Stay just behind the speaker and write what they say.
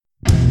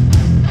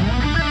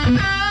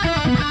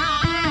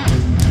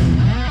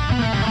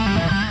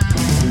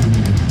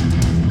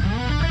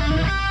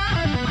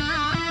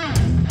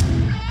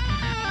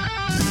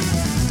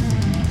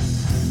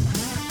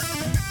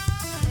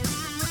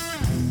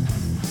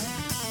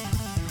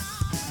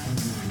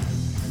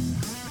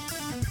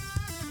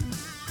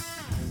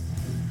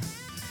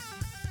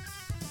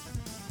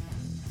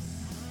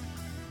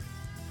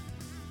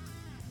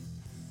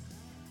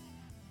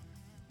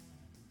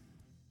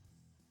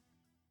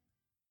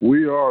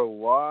We are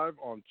live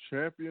on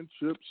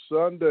Championship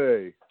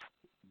Sunday,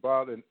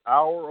 about an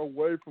hour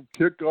away from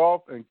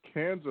kickoff in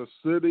Kansas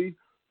City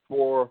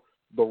for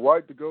the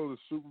right to go to the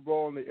Super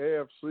Bowl in the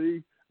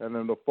AFC, and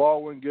then the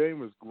following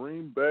game is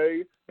Green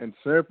Bay and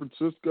San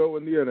Francisco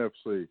in the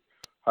NFC.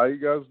 How you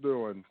guys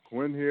doing?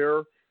 Quinn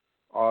here,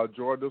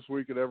 joined this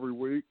week and every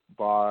week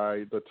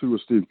by the two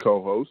esteemed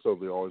co-hosts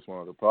of the Always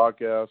One Other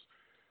podcast.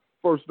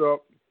 First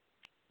up,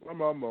 my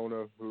mom,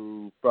 Mona,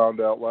 who found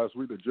out last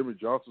week that Jimmy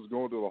Johnson's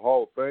going to the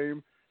Hall of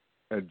Fame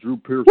and Drew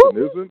Pearson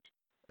isn't.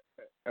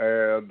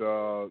 And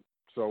so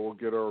we'll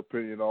get her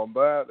opinion on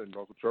that and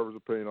Uncle Trevor's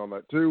opinion on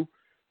that too.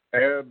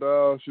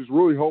 And she's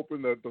really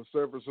hoping that the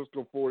San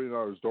Francisco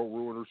 49ers don't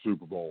ruin her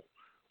Super Bowl.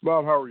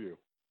 Mom, how are you?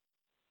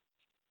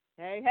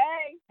 Hey,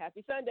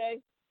 happy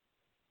Sunday.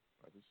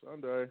 Happy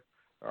Sunday.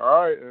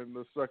 All right, and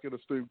the second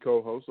esteemed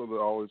co-host of the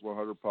Always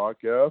 100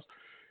 podcast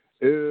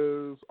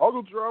is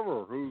Uncle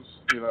Trevor, who's,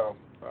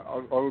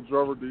 Uncle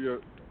Trevor,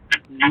 you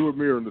and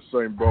me are in the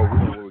same boat. We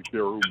don't really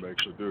care who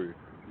makes it, do you?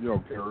 You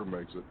don't care who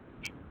makes it.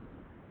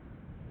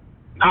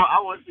 No, I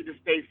want to see the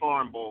State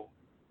Farm Bowl.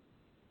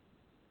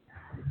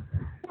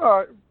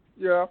 All right,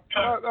 yeah.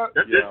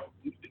 Yeah.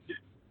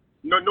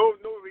 No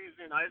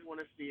reason. I just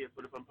want to see it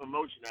for the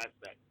promotion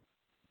aspect.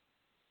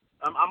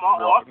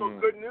 Also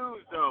good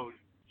news, though.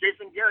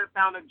 Jason Garrett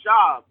found a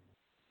job.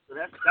 So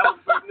that was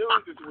good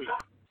news this week.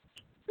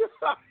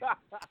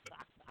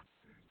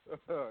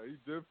 He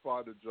did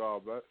find a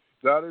job.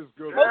 That is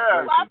good.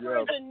 Coach Flopper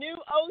is the new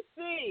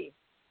OC.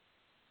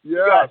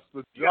 Yes,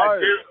 the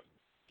Giants.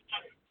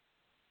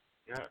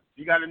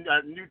 You got a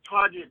new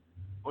target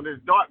on his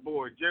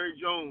dartboard, Jerry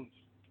Jones.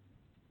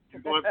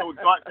 He's going to throw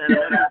darts at him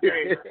every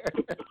day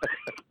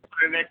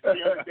for the next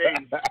 300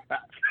 days.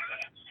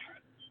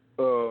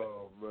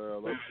 Oh,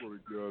 man, that's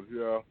pretty good.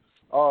 Yeah.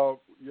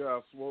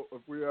 Yes, well,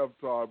 if we have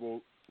time,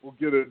 we'll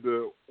get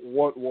into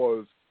what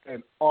was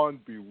an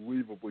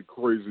unbelievably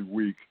crazy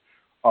week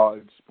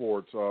in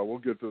sports. We'll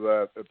get to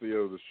that at the end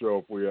of the show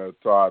if we have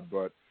time.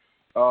 But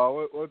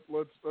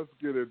let's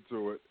get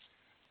into it.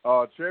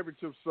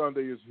 Championship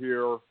Sunday is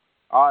here.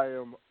 I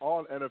am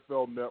on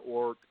NFL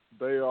Network.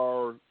 They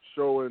are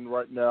showing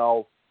right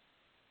now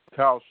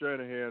Kyle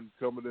Shanahan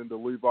coming into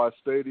Levi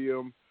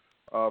Stadium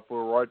for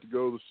a right to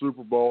go to the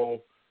Super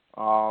Bowl.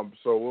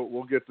 So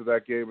we'll get to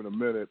that game in a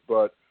minute.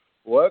 But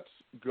let's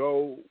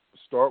go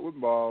start with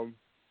Mom.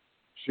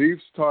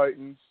 Chiefs,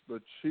 Titans.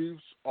 The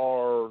Chiefs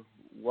are,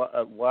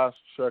 at last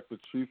check, the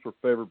Chiefs are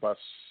favored by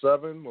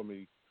 7. Let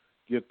me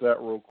get that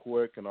real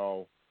quick, and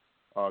I'll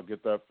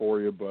get that for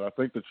you. But I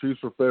think the Chiefs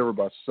are favored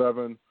by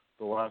 7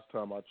 the last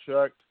time I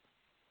checked.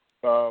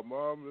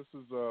 Mom,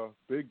 this is a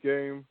big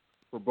game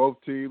for both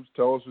teams.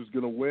 Tell us who's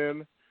going to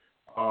win.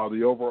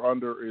 The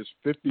over-under is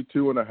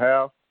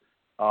 52.5.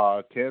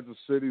 Kansas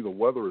City, the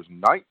weather is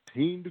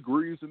 19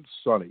 degrees and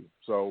sunny.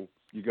 So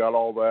you got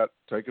all that.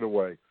 Take it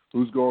away.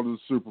 Who's going to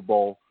the Super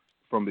Bowl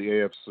from the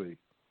AFC?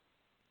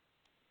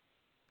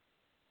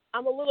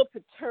 I'm a little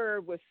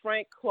perturbed with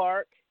Frank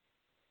Clark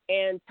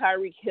and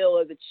Tyreek Hill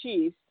of the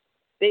Chiefs.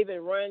 They've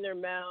been running their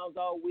mouths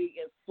all week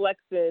and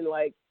flexing,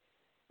 like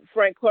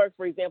Frank Clark,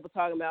 for example,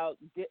 talking about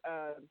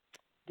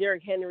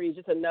Derrick Henry is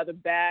just another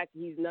back.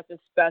 He's nothing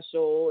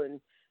special, and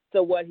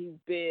so what, he's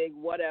big,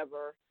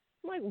 whatever.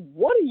 I'm like,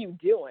 what are you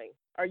doing?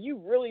 Are you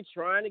really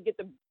trying to get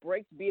the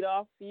brakes beat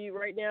off of you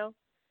right now?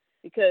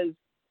 Because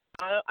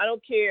I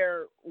don't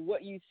care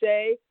what you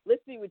say.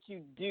 Let's see what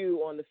you do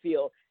on the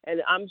field.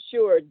 And I'm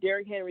sure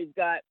Derrick Henry's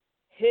got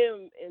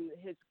him in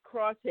his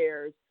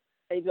crosshairs,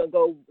 and he's going to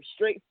go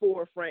straight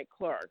for Frank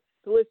Clark.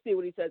 So let's see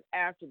what he says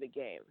after the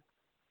game.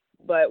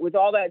 But with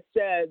all that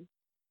said,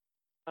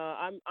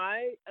 I'm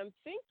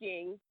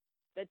thinking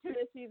that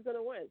Tennessee is going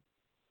to win.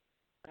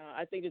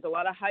 I think there's a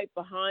lot of hype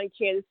behind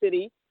Kansas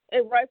City,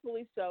 and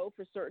rightfully so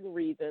for certain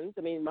reasons.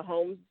 I mean,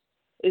 Mahomes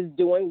is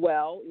doing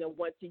well,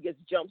 once he gets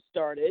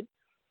jump-started.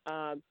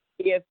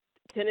 If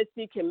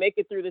Tennessee can make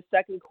it through the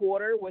second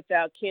quarter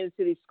without Kansas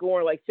City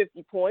scoring like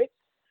 50 points,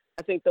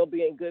 I think they'll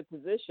be in good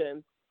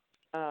position.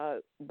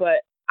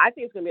 But I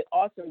think it's going to be an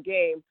awesome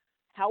game.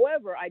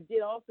 However, I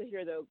did also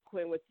hear, though,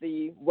 Quinn, with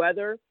the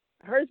weather,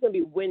 I heard it's going to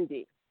be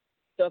windy.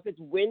 So if it's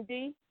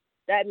windy,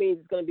 that means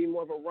it's going to be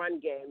more of a run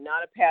game,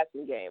 not a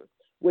passing game,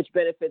 which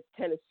benefits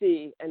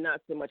Tennessee and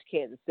not so much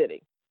Kansas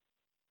City.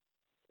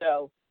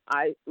 So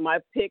my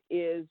pick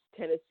is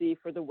Tennessee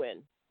for the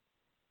win.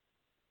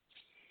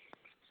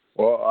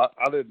 Well,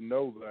 I didn't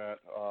know that.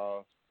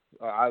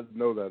 I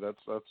know that.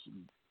 That's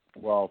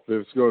well,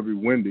 if it's going to be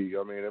windy,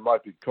 I mean, it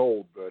might be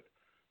cold, but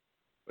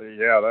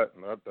yeah,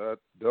 that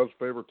does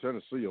favor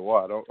Tennessee a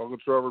lot. Uncle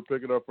Trevor,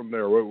 pick it up from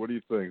there. What do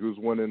you think? Who's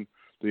winning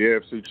the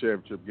AFC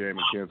Championship game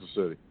in Kansas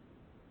City?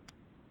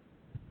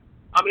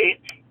 I mean,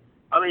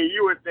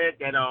 you would think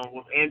that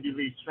with Andy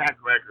Lee's track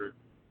record,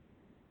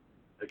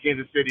 that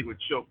Kansas City would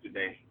choke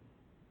today.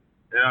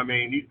 And I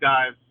mean, these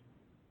guys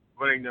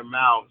running their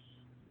mouths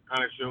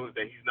kind of shows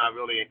that he's not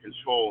really in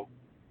control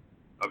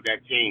of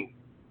that team.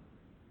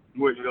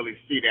 You wouldn't really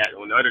see that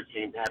on the other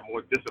team to have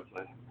more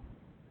discipline.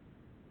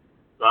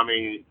 So, I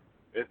mean,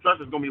 And plus,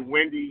 it's going to be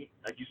windy,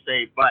 like you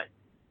say, but,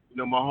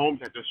 Mahomes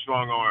has a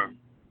strong arm.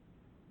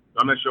 So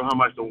I'm not sure how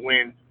much the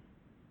wind.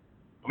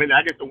 I mean,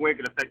 I guess the wind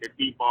can affect the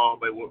deep ball,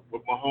 but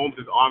with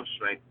Mahomes' arm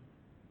strength,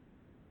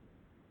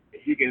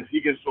 he can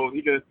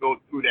go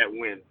through that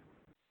wind.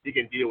 He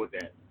can deal with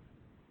that.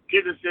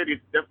 Kansas City is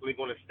definitely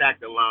going to stack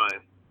the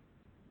line,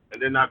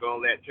 and they're not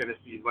going to let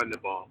Tennessee run the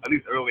ball, at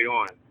least early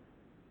on.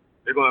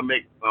 They're going to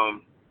make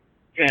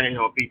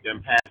Tannehill beat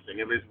them passing.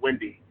 If it's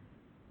windy,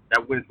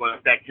 that wind's going to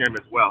affect him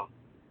as well,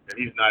 and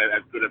he's not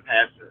as good a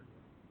passer,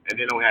 and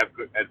they don't have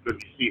as good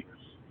receivers.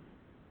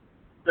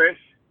 So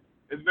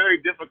it's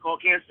very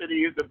difficult. Kansas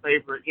City is the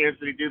favorite. Kansas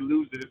City did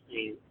lose to this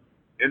team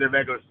in the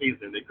regular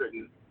season. They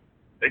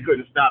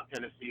couldn't stop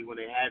Tennessee when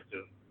they had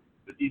to.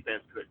 The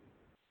defense couldn't.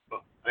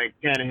 But I think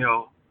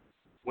Tannehill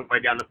went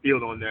right down the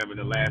field on them in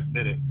the last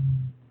minute.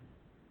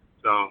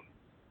 So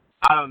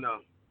I don't know.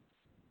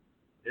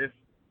 It's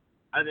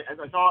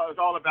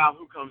all about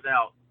who comes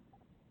out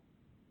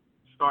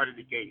starting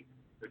the gate.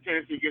 If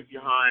Tennessee gets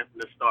behind from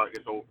the start,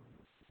 it's over.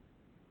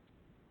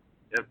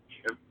 If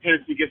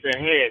Tennessee gets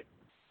ahead,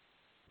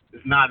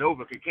 it's not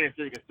over because Kansas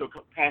City can still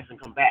pass and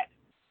come back.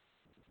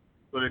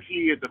 So the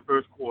key is the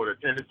first quarter.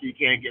 Tennessee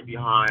can't get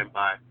behind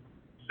by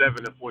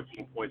 7 to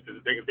 14 points.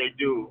 Because if they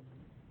do,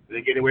 and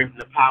they get away from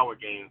the power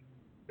game,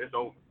 it's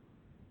over.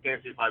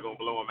 Kansas City's probably going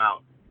to blow them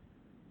out.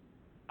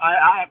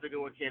 I have to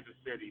go with Kansas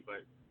City,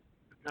 but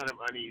it's kind of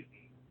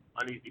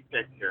uneasy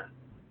pick here.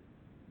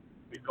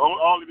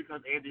 Only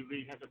because Andy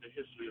Reid has such a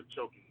history of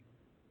choking.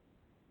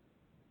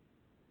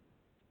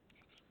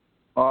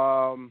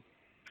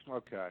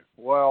 Okay.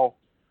 Well,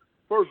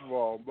 first of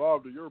all,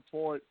 Bob, to your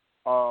point,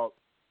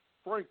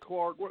 Frank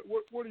Clark,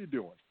 what are you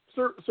doing?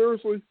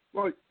 Seriously?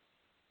 Like,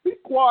 be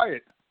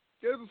quiet.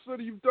 Kansas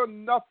City, you've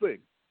done nothing.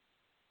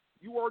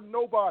 You are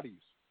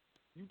nobodies.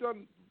 You've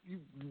done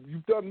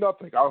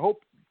nothing. I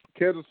hope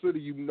Kansas City,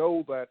 you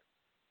know that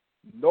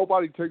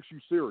nobody takes you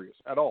serious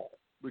at all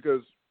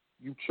because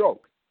you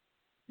choke.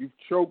 You've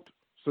choked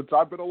since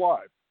I've been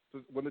alive.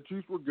 When the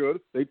Chiefs were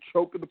good, they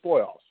choked in the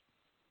playoffs.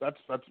 That's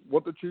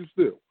what the Chiefs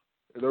do.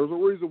 And there's a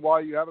reason why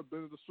you haven't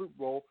been to the Super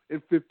Bowl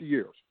in 50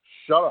 years.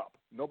 Shut up.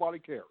 Nobody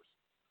cares.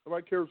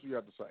 Nobody cares what you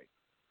have to say.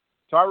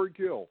 Tyreek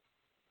Hill,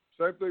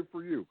 same thing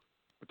for you.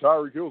 But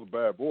Tyreek Hill's a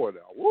bad boy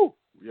now. Woo!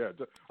 Yeah,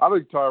 I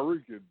think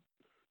Tyreek can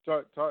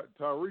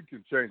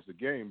change the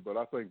game, but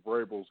I think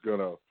Vrabel's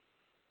gonna.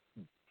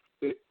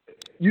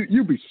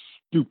 You'd be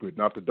stupid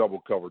not to double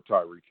cover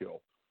Tyreek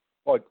Hill,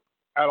 like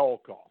at all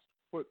costs.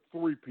 Put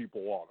 3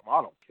 people on him.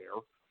 I don't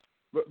care,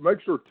 but make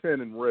sure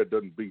 10 in red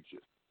doesn't beat you.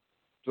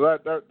 So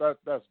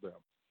that's them.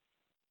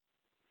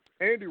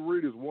 Andy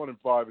Reid is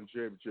 1-5 in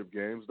championship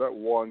games. That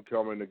one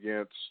coming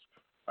against,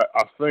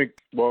 I think.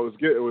 Well,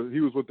 he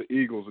was with the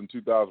Eagles in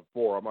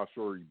 2004. I'm not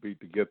sure he beat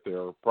to get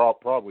there.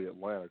 Probably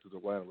Atlanta because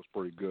Atlanta was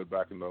pretty good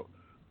back in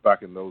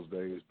those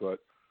days. But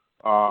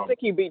I think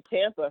he beat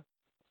Tampa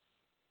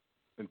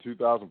in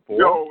 2004.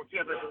 No,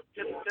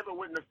 Tampa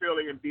went in the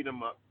Philly and beat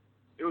him up.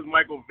 It was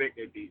Michael Vick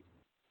they beat.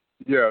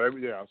 Yeah,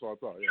 that's what I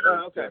thought.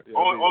 Yeah, okay.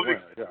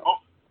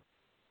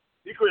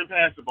 He couldn't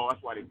pass the ball.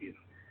 That's why they beat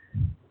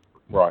him.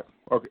 Right.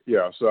 Okay.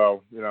 Yeah.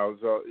 So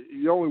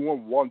he only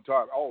won one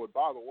time. Oh, and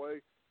by the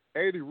way,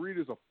 Andy Reid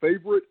is a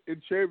favorite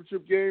in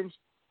championship games.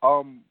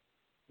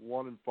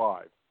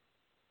 1-5.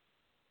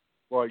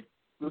 Like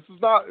this is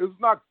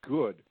not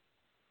good.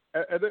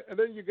 And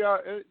then you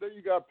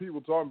got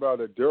people talking about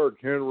that Derrick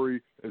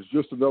Henry is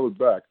just another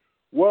back.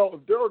 Well,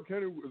 if Derrick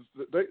Henry was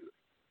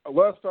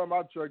last time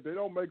I checked, they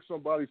don't make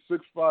somebody 6'5",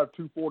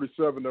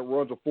 247 that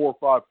runs a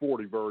 4.5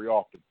 40 very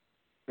often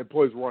and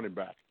plays running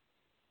back.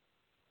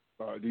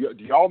 Do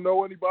y'all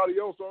know anybody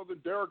else other than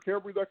Derrick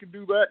Henry that can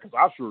do that? Because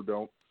I sure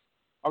don't.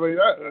 I mean,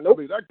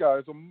 that guy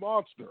is a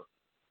monster.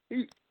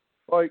 He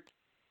like,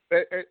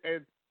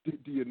 and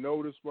do you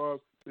notice,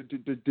 Bob?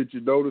 Did you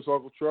notice,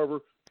 Uncle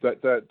Trevor,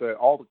 that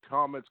all the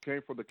comments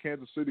came from the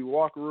Kansas City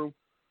locker room?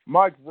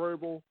 Mike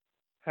Vrabel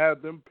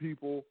had them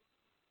people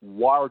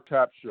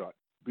wiretap shut.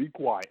 Be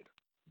quiet.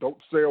 Don't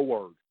say a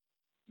word.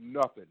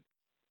 Nothing.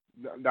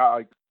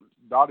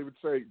 Don't even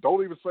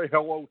say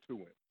hello to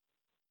him.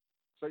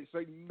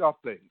 Say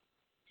nothing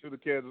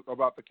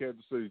about the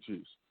Kansas City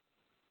Chiefs.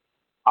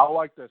 I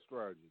like that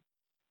strategy.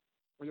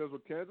 Because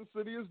what Kansas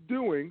City is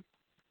doing,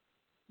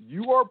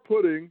 you are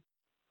putting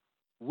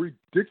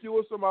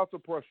ridiculous amounts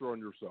of pressure on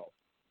yourself.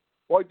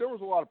 Like, there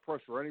was a lot of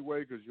pressure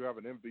anyway because you have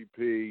an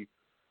MVP,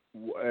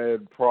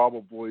 and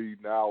probably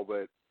now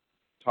that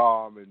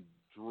Tom and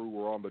Drew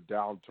are on the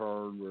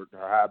downturn, or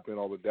have been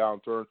on the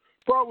downturn,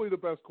 probably the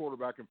best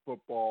quarterback in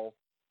football.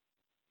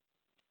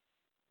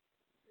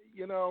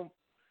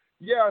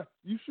 Yeah,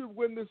 you should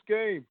win this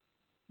game.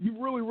 You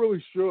really,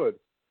 really should.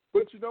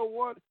 But you know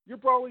what? You're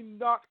probably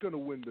not going to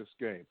win this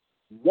game.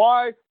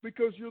 Why?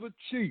 Because you're the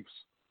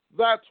Chiefs.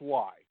 That's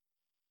why.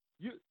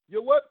 You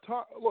let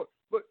Tom look.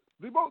 But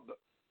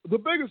the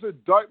biggest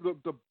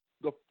indictment,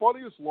 the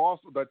funniest loss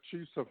that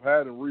Chiefs have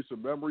had in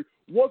recent memory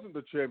wasn't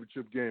the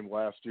championship game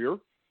last year,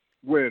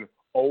 when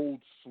old,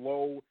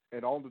 slow,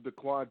 and on the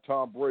decline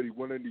Tom Brady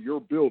went into your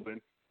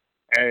building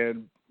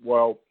And,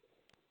 well,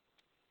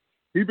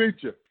 he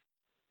beat you.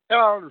 And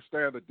I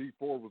understand that D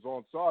Ford was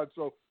onside.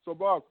 So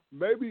Bob,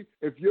 maybe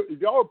if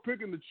y'all are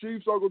picking the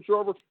Chiefs, Uncle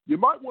Trevor, you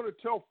might want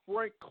to tell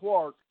Frank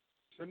Clark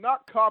to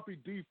not copy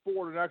D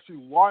Ford and actually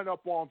line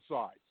up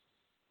onside.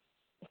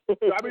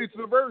 I mean, it's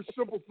a very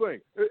simple thing.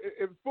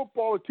 In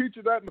football, they teach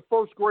you that in the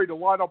first grade to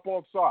line up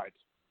on sides.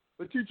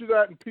 They teach you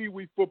that in Pee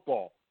Wee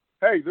football.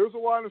 Hey, there's a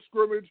line of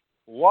scrimmage,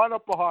 line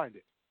up behind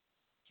it.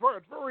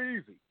 It's very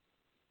easy.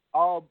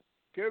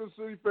 Kansas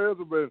City fans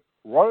have been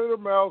running their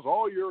mouths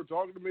all year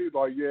talking to me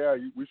like, yeah,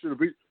 we should have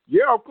beat.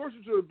 Yeah, of course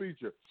we should have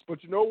beat you.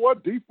 But you know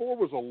what? D4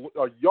 was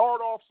a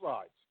yard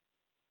offside.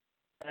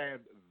 And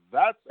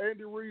that's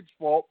Andy Reid's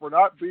fault for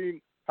not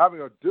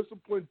having a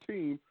disciplined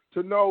team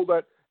to know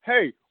that,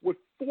 hey, with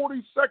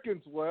 40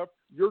 seconds left,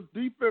 your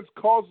defense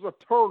causes a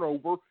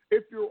turnover.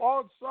 If you're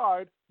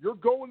onside, you're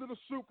going to the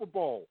Super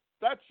Bowl.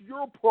 That's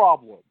your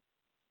problem.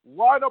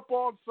 Line up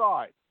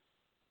onside.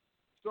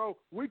 So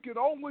we can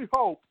only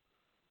hope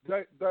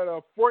that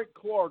Frank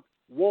Clark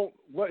won't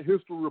let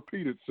history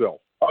repeat itself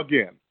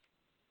again.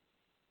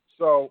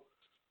 So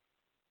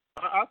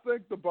I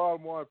think the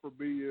bottom line for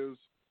me is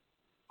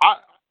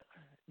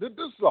this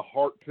is a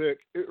heart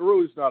pick. It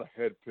really is not a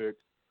head pick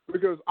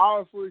because,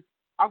 honestly,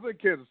 I think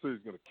Kansas City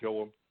is going to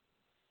kill him.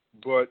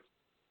 But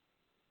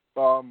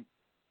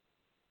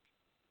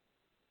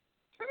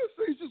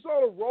Tennessee's just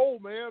on a roll,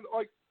 man.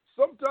 Like,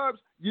 sometimes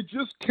you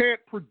just can't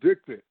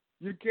predict it.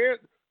 You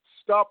can't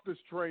stop this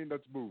train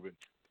that's moving.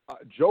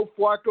 Joe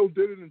Flacco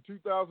did it in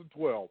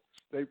 2012.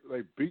 They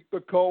beat the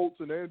Colts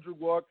and Andrew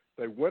Luck.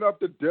 They went up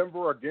to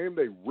Denver, a game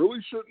they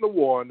really shouldn't have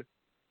won.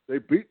 They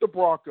beat the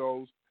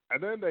Broncos,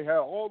 and then they had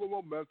all the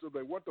momentum.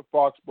 They went to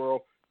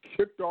Foxborough,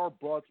 kicked our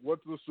butts,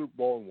 went to the Super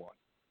Bowl and won.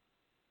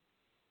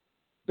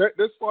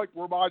 This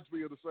reminds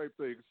me of the same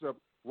thing, except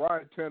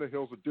Ryan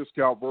Tannehill's a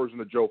discount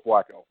version of Joe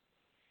Flacco.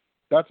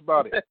 That's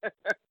about it.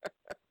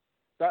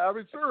 I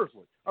mean,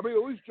 seriously. I mean,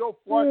 at least Joe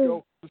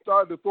Flacco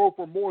decided to throw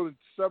for more than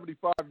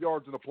 75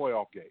 yards in a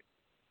playoff game.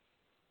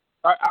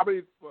 I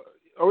mean, what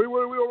do you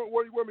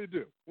want me to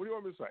do? What do you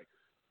want me to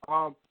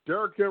say?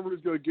 Derrick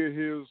Henry's going to get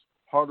his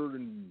 100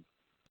 and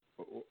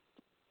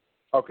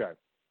 – okay.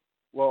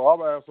 Well, I'm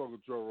going to ask Uncle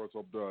Joe once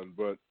I'm done.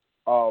 But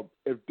let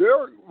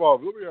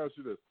me ask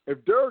you this.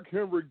 If Derrick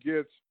Henry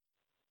gets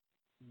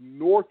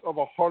north of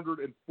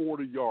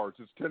 140 yards,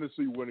 is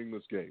Tennessee winning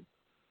this game?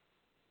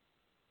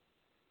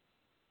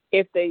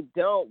 If they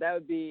don't, that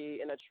would be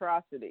an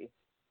atrocity.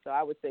 So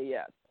I would say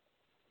yes.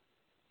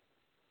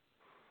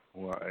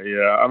 Well,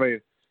 yeah, I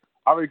mean,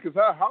 because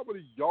how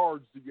many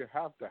yards do you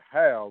have to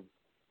have?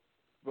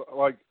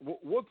 Like,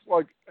 what's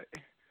like?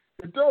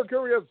 If Derrick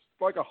Henry has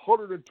like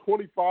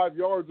 125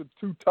 yards and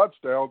 2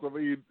 touchdowns, I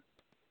mean,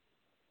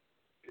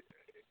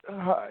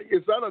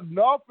 is that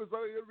enough? Is that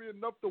going to be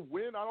enough to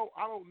win? I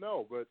don't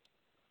know. But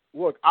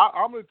look,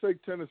 I'm going to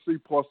take Tennessee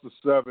plus the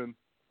 7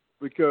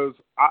 because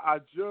I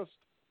just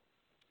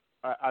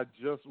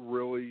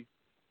really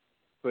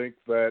think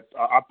that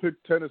I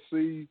picked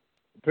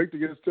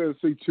against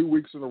Tennessee 2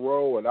 weeks in a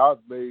row, and I've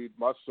made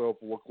myself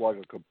look like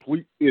a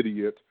complete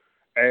idiot.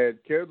 And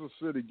Kansas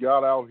City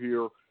got out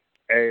here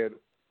and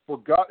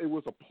forgot it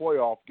was a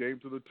playoff game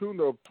to the tune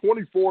of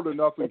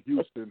 24-0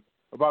 Houston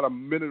about a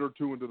minute or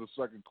two into the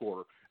second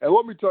quarter. And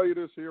let me tell you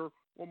this here,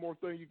 one more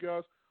thing, you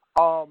guys.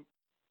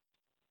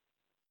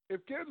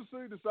 If Kansas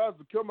City decides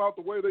to come out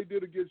the way they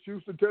did against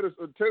Houston,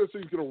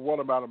 Tennessee's going to run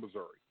them out of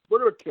Missouri. They're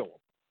going to kill them.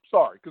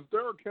 Sorry, because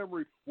Derrick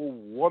Henry will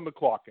run the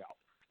clock out.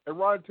 And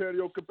Ryan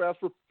Tannehill could pass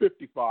for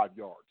 55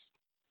 yards.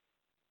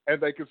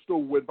 And they can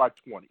still win by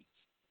 20.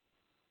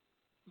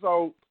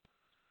 So,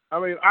 I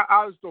mean,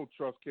 I just don't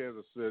trust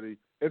Kansas City.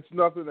 It's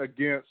nothing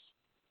against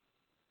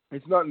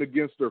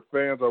their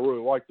fans. I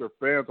really like their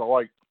fans.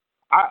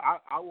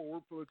 I will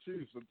work for the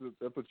Chiefs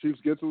if the Chiefs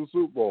get to the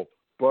Super Bowl.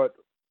 But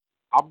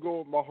I'm going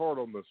with my heart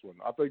on this one.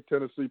 I think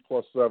Tennessee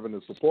plus 7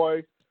 is the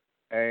play.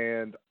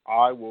 And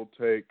I will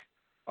take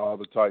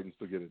the Titans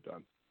to get it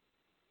done.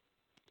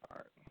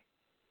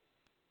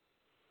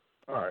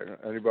 All right.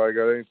 Anybody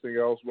got anything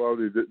else,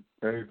 Bobby?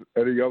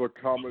 Any other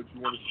comments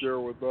you want to share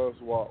with us?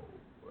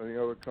 Any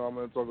other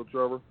comments, Uncle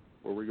Trevor,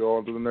 before we go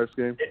on to the next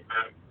game?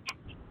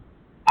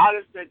 I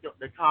just think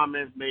the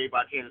comments made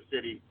by Kansas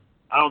City,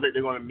 I don't think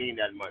they're going to mean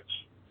that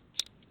much.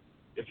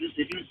 If you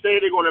say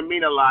they're going to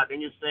mean a lot, then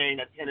you're saying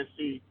that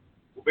Tennessee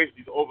will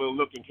basically be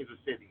overlooking Kansas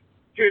City.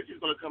 Tennessee's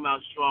going to come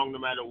out strong no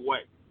matter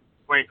what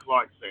Frank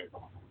Clark said.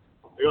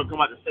 They're going to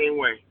come out the same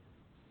way.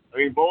 I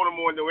mean,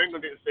 Baltimore and New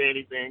England didn't say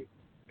anything.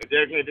 And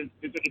Derrick Henry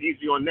didn't take it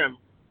easy on them.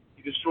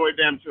 He destroyed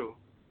them, too.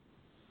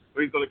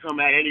 But he's going to come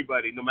at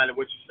anybody, no matter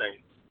what you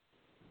say.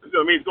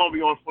 I mean, it's going to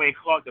be on Frank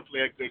Clark to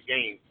play a good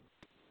game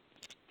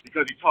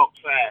because he talks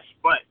fast.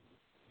 But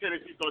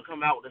Tennessee's going to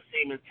come out with the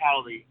same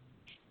mentality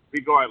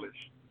regardless.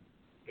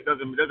 It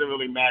doesn't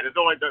really matter.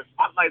 The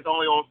spotlight's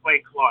only on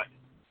Frank Clark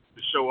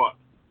to show up.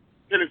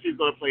 Tennessee's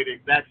going to play the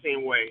exact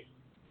same way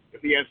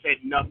if he has said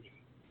nothing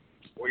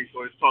or he's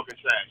talking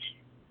trash.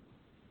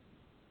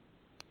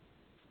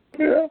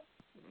 Yeah.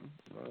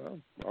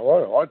 I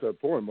like that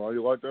point, Ma.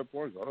 You like that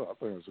point? I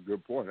think it's a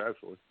good point,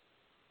 actually.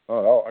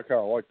 I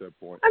kind of like that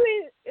point. I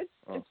mean, it's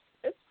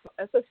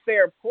a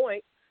fair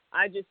point.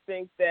 I just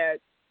think that,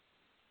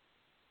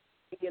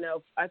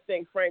 I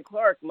think Frank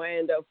Clark might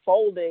end up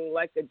folding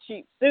like a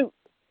cheap suit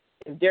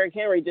if Derrick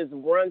Henry just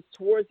runs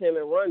towards him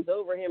and runs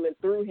over him and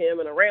through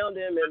him and around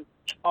him and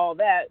all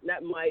that. And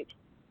that might,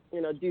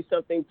 do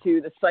something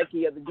to the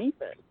psyche of the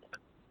defense.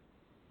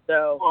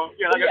 So,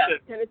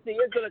 Tennessee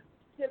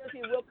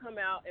will come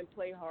out and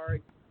play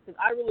hard because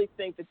I really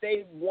think that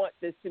they want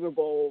this Super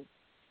Bowl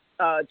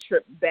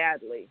trip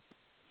badly.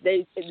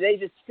 They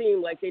just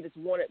seem like they just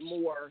want it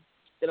more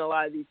than a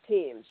lot of these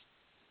teams.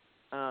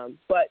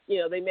 But,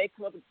 they may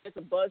come up against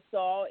a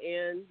buzzsaw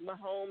in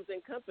Mahomes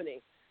and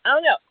company. I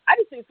don't know. I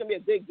just think it's going to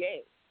be a good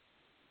game.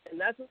 And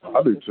that's what I'm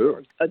looking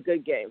for, a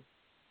good game.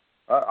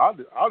 I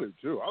do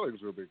too. I think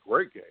it's going to be a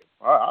great game.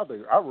 I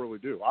really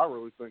do. I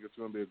really think it's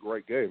going to be a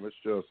great game. It's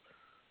just,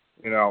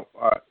 you know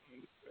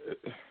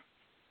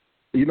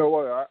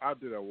what? I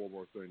did have one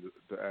more thing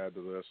to add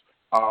to this.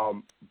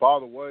 By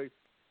the way,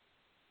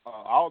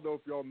 I don't know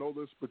if y'all know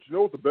this, but you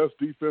know what the best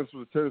defense for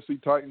the Tennessee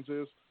Titans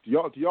is? Do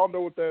y'all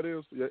know what that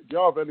is? Do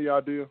y'all have any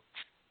idea?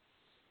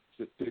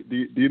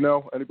 Do you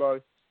know?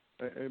 Anybody?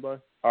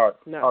 All right.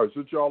 No. All right.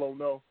 Since y'all don't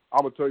know,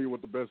 I'm gonna tell you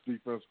what the best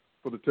defense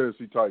for the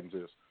Tennessee Titans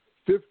is.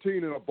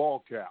 15 in a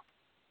ball cap.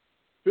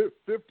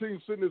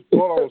 15 sitting his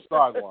butt on the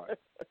sideline.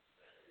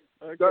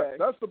 Okay.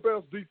 That's the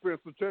best defense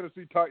the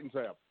Tennessee Titans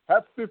have.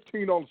 Have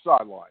 15 on the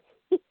sideline.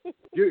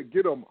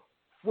 Get them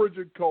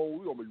frigid cold.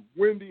 It's gonna be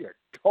windy and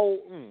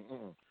cold.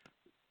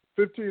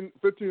 15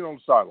 on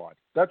the sideline.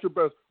 That's your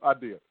best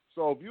idea.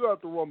 So if you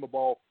have to run the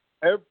ball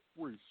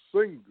every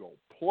single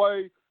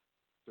play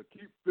to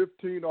keep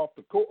 15 off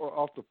the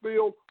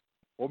field,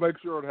 well, make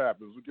sure it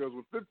happens, because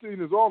when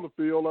 15 is on the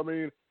field, I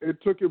mean, it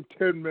took him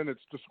 10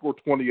 minutes to score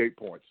 28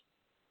 points.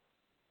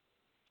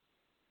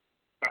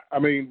 I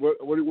mean, what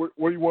do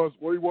you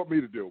want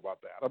me to do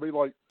about that? I mean,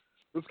 like,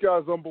 this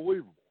guy's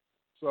unbelievable.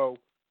 So,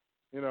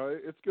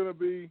 it's going to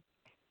be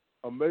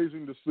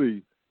amazing to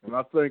see, and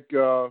I think,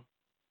 if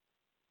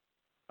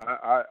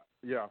the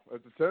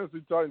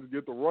Tennessee Titans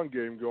get the run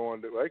game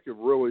going, they could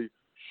really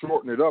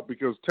shorten it up,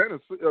 because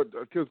Kansas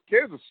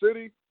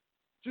City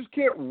just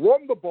can't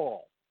run the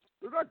ball.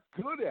 They're not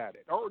good at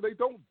it, or they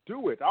don't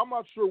do it. I'm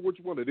not sure which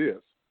one it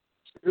is.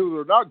 Either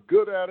they're not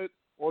good at it,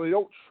 or they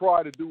don't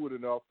try to do it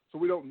enough, so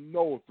we don't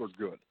know if they're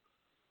good.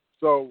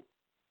 So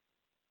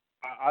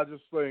I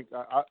just think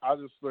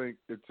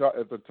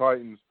if the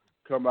Titans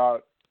come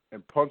out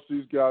and punch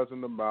these guys in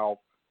the mouth,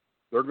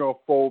 they're going to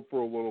fold for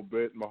a little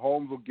bit.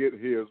 Mahomes will get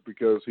his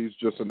because he's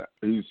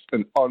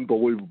an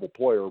unbelievable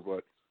player.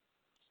 But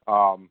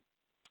I'm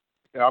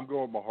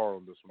going with my heart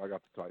on this one. I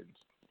got the Titans.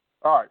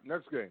 All right,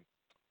 next game.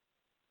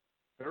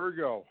 Here we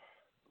go.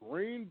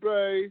 Green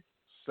Bay,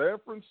 San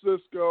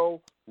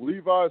Francisco,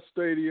 Levi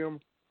Stadium,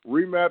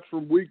 rematch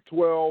from Week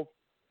 12.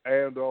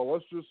 And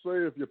let's just say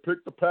if you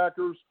pick the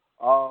Packers,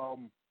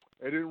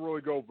 it didn't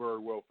really go very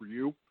well for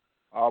you.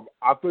 I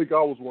think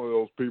I was one of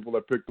those people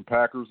that picked the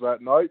Packers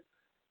that night.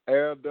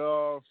 And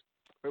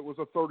it was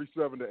a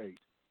 37-8.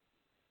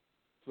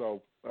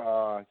 So,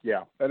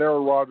 yeah. And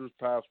Aaron Rodgers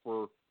passed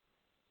for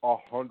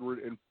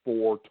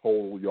 104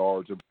 total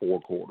yards in 4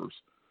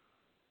 quarters.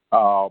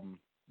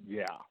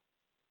 Yeah.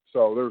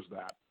 So there's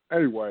that.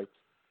 Anyway,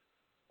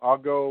 I'll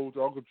go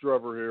to Uncle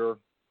Trevor here.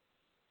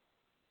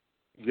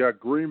 You got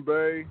Green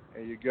Bay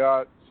and you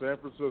got San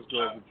Francisco,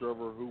 Uncle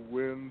Trevor. Who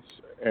wins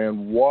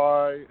and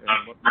why?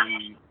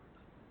 And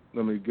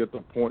let me get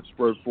the point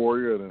spread for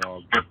you, and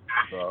then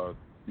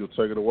you'll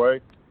take it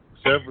away.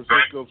 San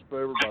Francisco's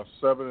favored by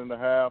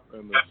 7.5,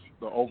 and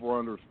the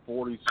over/under is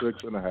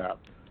 46.5.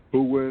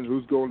 Who wins?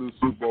 Who's going to the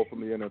Super Bowl from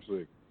the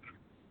NFC?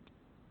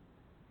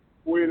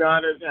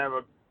 49ers have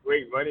a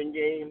great running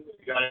game.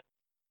 They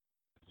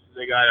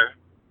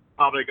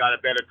probably got a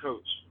better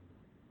coach.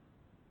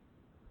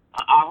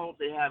 I hope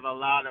they have a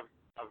lot of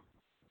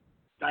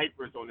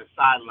diapers on the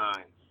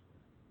sidelines.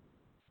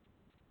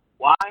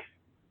 Why?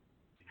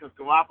 Because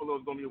Garoppolo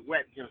is going to be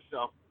wetting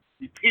himself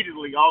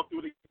repeatedly all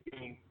through the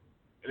game,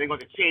 and they're going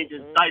to change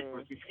his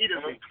diapers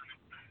repeatedly.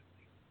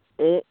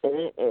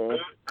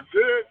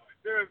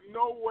 There's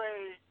no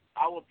way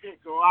I will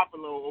pick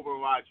Garoppolo over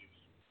Rodgers.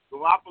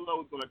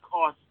 Garoppolo is going to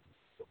cost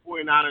the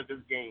 49ers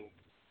this game.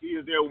 He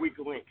is their weak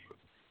link.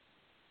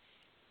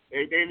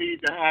 They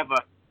need to have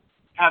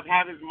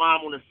his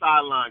mom on the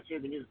sideline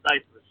changing his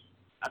diapers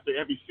after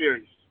every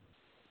series.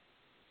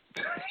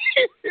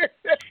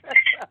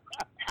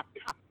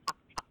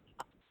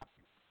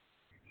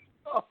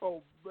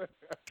 Oh, man.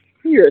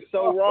 You're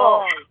so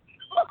wrong.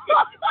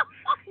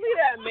 Leave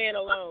that man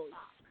alone.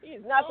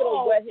 He's not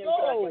going to wet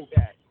himself like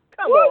that.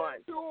 Come on. Why are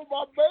you doing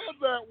my man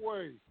that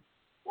way?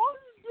 Why are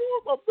you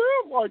doing my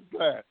man like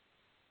that?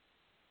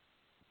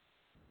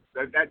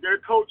 That their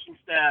coaching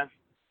staff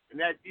and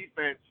that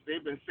defense,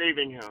 they've been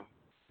saving him,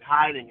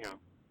 hiding him.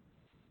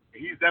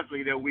 He's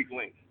definitely their weak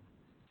link.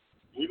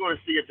 You're going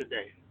to see it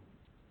today.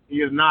 He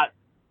is not.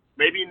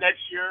 Maybe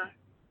next year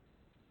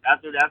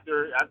After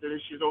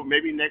this year's over,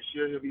 maybe next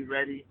year he'll be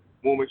ready,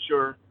 more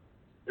mature.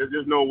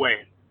 There's no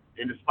way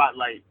in the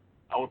spotlight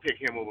I would pick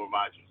him over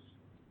Rodgers,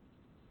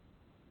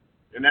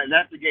 and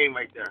that's the game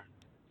right there.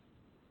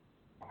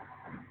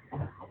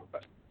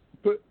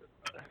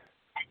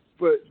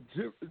 But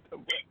Jim,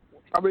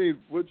 I mean,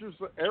 would you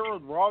say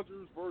Aaron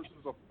Rodgers versus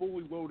a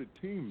fully loaded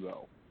team,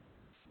 though?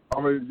 I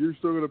mean, you're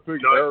still going to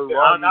pick Aaron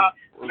Rodgers?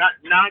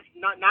 Not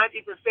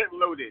 90%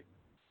 loaded.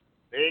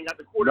 They ain't got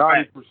the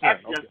quarterback. 90%.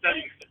 Actually,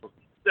 Okay.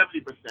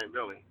 70%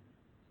 really.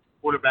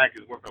 Quarterback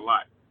is worth a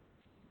lot.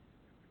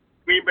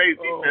 Green Bay's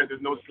defense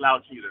is no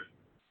slouch either.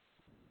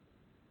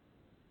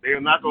 They are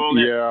not going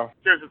to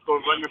let Pearson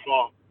run the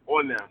ball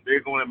on them.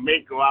 They're going to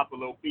make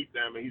Garoppolo beat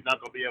them, and he's not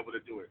going to be able to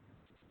do it.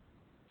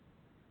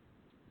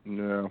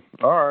 Yeah.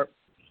 All right.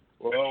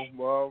 Well,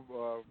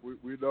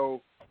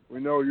 we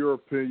know your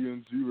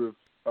opinions. You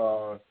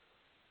have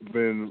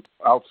been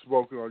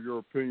outspoken on your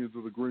opinions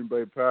of the Green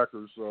Bay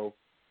Packers. So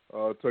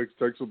take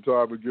some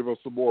time and give us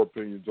some more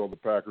opinions on the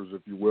Packers,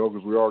 if you will,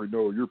 because we already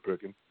know who you're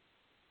picking.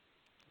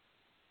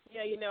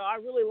 Yeah, I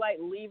really like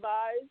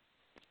Levi's.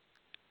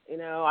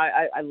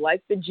 I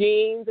like the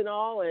jeans and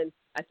all, and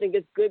I think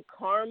it's good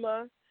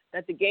karma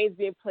that the game's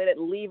being played at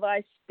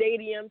Levi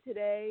Stadium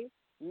today,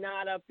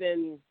 not up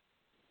in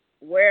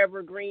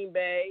wherever, Green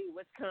Bay,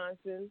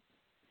 Wisconsin.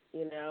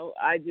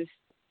 I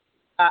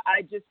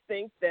just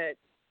think that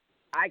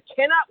I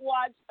cannot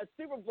watch a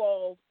Super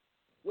Bowl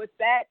with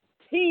that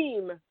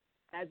team,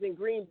 as in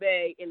Green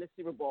Bay, in the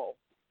Super Bowl.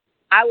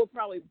 I will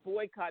probably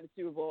boycott the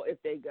Super Bowl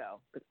if they go,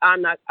 because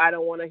I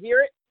don't want to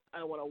hear it. I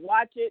don't want to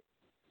watch it.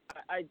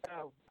 I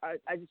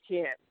just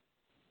can't.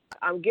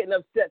 I'm getting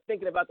upset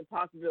thinking about the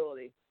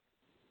possibility.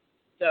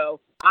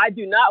 So I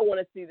do not want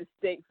to see the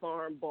State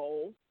Farm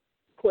Bowl,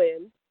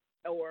 Quinn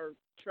or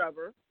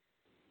Trevor.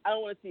 I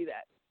don't want to see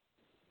that.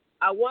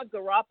 I want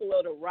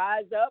Garoppolo to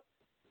rise up,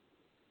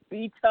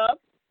 be tough,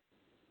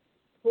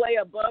 play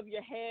above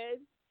your head,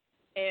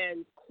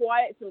 and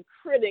quiet some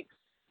critics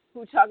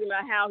who talking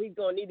about how he's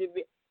going to need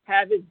to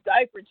have his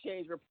diaper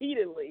changed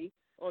repeatedly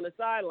on the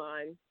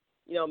sideline.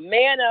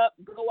 Man up,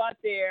 go out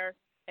there,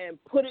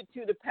 and put it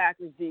to the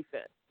Packers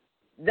defense.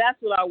 That's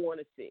what I want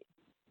to see.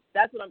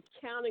 That's what I'm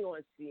counting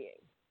on seeing.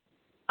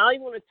 I don't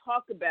even want to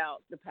talk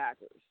about the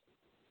Packers.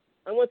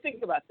 I want to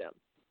think about them.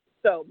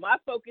 So my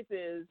focus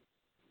is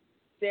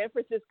San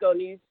Francisco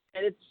needs,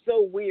 and it's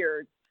so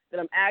weird that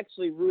I'm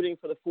actually rooting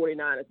for the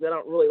 49ers. I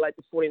don't really like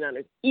the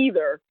 49ers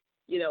either,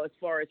 as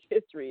far as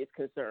history is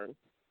concerned.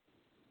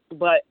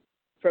 But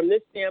from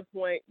this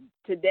standpoint,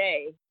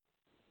 today,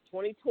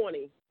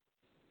 2020,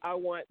 I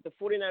want the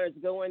 49ers to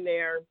go in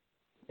there.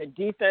 The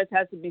defense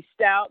has to be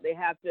stout. They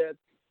have to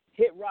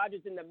hit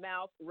Rodgers in the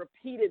mouth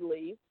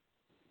repeatedly,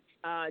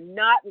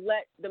 not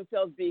let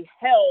themselves be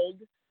held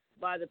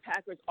by the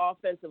Packers'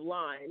 offensive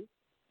line.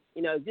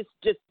 Just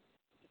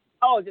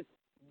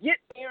get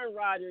Aaron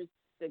Rodgers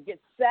to get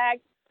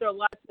sacked. There are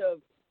lots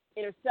of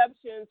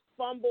interceptions,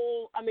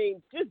 fumble. I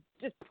mean,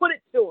 just put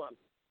it to them,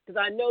 because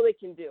I know they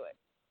can do it.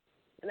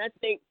 And I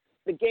think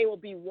the game will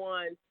be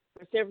won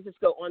for San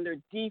Francisco on their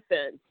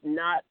defense,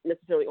 not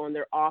necessarily on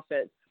their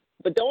offense.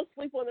 But don't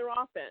sleep on their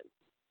offense,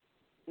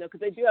 because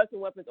they do have some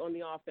weapons on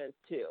the offense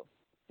too,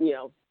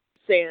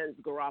 sans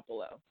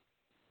Garoppolo.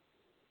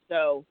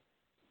 So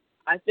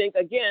I think,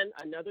 again,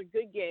 another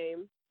good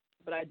game,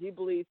 but I do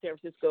believe San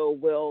Francisco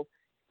will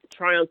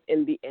triumph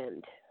in the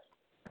end.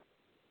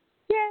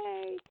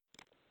 Yay!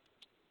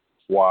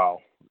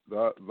 Wow,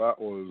 that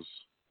was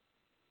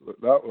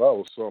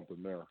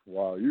something there.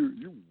 Wow,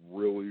 you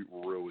really,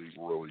 really,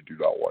 really do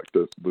not like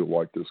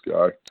this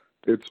guy.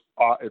 It's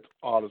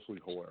honestly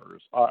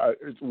hilarious.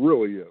 It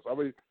really is. I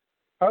mean,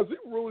 has he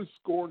really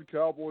scorned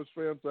Cowboys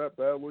fans that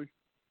badly?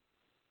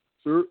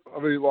 Sir, I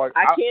mean,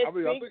 I can't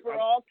speak for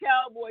all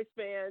Cowboys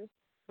fans,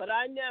 but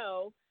I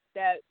know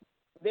that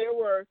there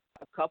were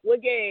a couple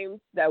of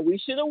games that we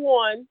should have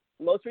won.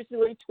 Most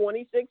recently,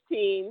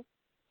 2016.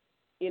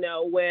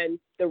 When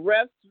the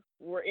refs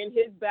were in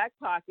his back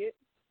pocket.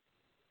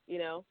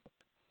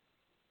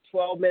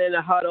 12-minute in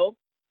a huddle.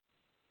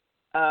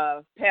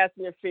 Pass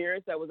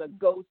interference, that was a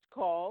ghost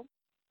call.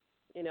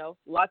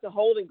 Lots of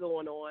holding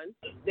going on.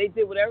 They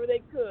did whatever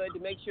they could to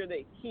make sure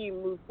that he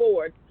moved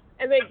forward.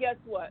 And then guess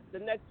what? The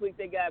next week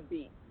they got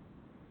beat.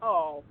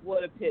 Oh,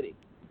 what a pity.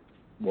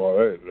 Well,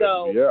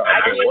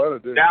 Atlanta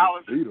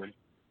didn't beat them.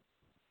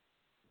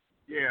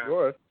 Yeah. Go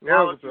ahead.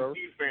 Dallas'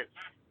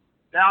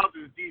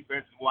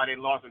 defense is why they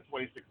lost in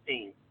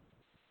 2016.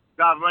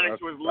 God running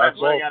to his left,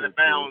 running out of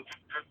bounds.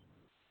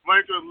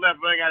 Running to his left,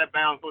 running out of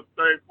bounds, so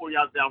 30, 40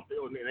 yards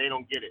downfield, and they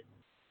don't get it.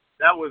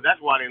 That's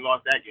why they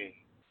lost that game.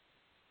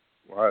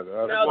 Right.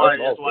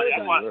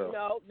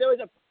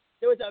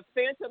 There was a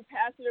phantom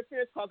pass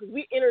interference call because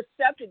we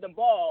intercepted the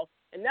ball,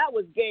 and that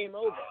was game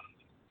over.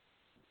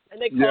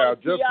 And they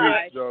called Jeff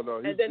PI, Heath, no,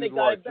 and then they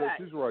got it back.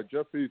 He's right.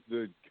 Jeff Heath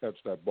did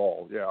catch that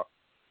ball. Yeah.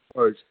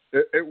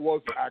 It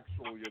was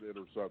actually an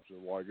interception.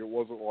 It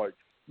wasn't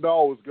it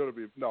was going to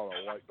be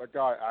that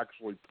guy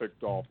actually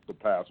picked off the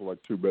pass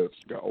 2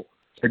 minutes ago,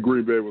 and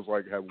Green Bay was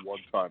had one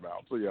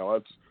timeout. So yeah,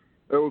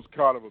 It was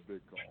kind of a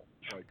big call.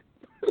 Like,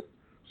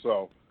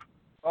 so,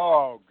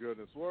 oh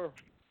goodness, where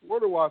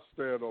do I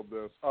stand on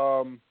this?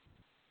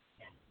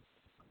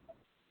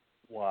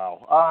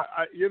 Wow.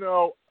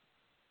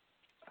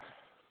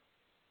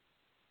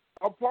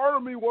 A part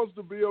of me wants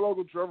to be on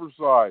Uncle Trevor's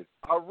side.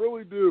 I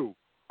really do.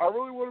 I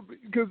really want to be,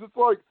 because it's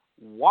like,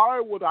 why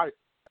would I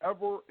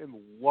ever in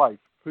life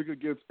pick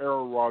against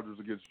Aaron Rodgers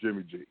against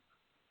Jimmy G?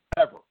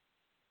 Ever.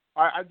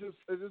 It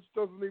just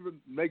doesn't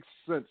even make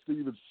sense to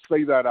even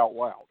say that out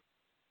loud.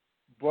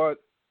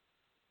 But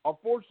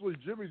unfortunately,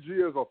 Jimmy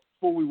G has a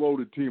fully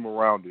loaded team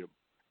around him,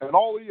 and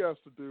all he has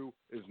to do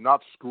is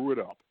not screw it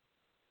up.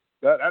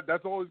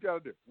 That's all he's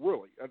got to do.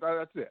 Really,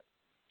 that's it.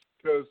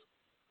 Because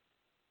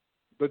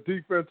the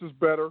defense is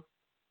better.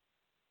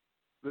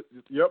 The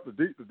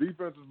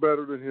defense is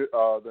better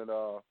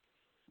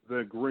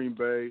than Green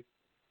Bay.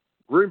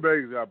 Green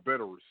Bay's got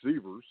better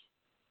receivers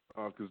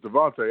because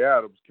Devontae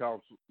Adams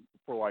counts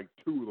for like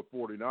two of the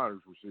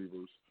 49ers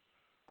receivers.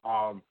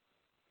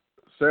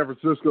 San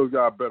Francisco's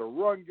got a better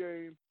run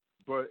game,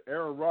 but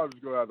Aaron Rodgers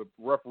is going to have the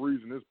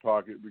referees in his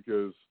pocket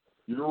because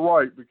you're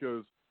right,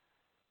 because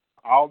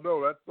I'll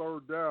know that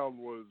third down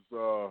was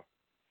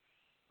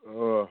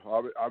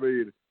I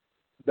mean,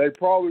 they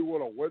probably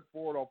would have went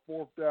for it on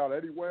fourth down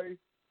anyway,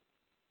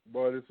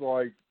 but it's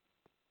like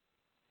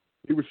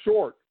he was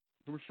short.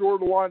 He was short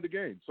of the line of the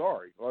game.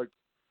 Sorry. Like,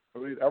 I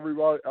mean,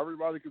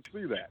 everybody could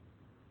see that.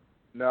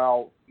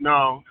 Now,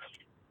 No.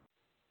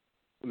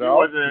 There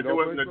wasn't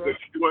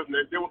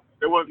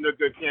a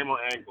good camera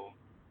angle.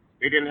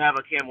 They didn't have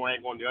a camera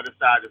angle on the other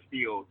side of the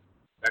field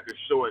that could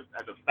show us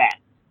as a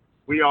fact.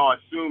 We all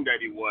assumed that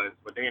he was,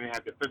 but they didn't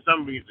have to. For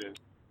some reason,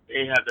 they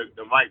didn't have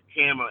the right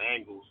camera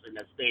angles in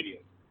that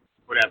stadium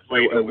for that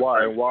play. And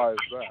why is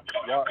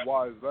that?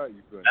 Why is that,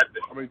 you think?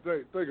 I mean,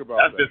 think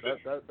about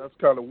that. That's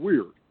kind of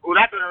weird. Well,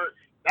 that could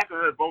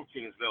hurt both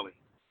teams, really.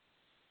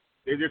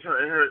 It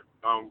hurt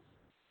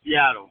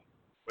Seattle,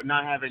 but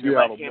not having the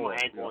right camera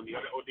angle on the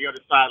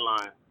other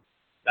sideline.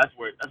 That's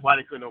why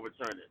they couldn't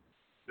overturn it.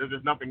 There's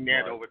just nothing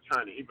there to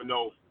overturn it, even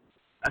though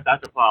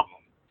that's the problem.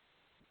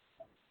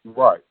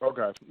 Right.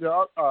 Okay. Yeah.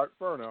 All right.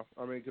 Fair enough.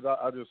 I mean, because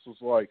I just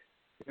was like,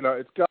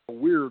 it's kind of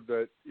weird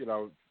that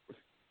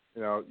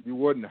you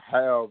wouldn't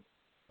have.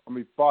 I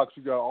mean, Fox,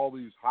 you got all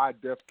these high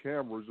def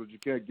cameras, but you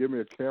can't give me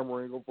a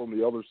camera angle from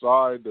the other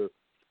side to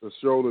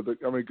show that.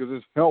 Because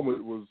his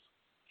helmet was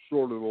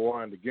short of the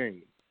line of the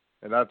game,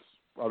 and that's.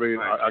 I mean,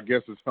 I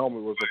guess his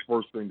helmet was the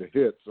first thing to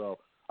hit, so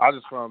I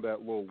just found that a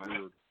little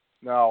weird.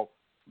 Now,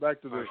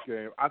 back to this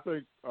game. I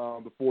think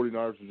the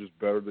 49ers are just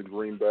better than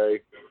Green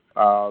Bay.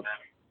 The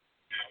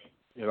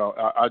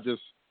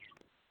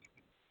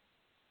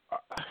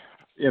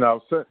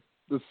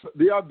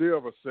idea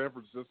of a San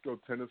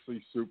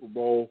Francisco-Tennessee Super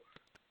Bowl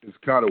is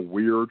kind of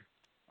weird.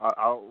 I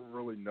don't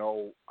really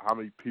know how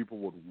many people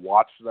would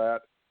watch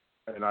that,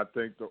 and I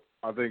think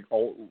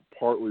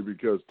partly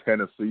because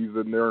Tennessee's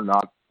in there,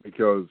 not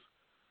because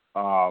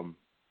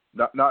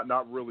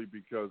not really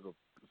because of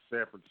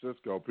San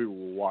Francisco. People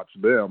will watch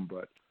them,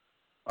 but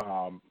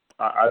I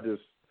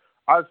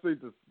think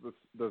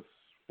the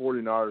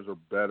 49ers are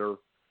better,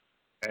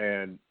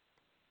 and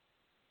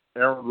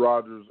Aaron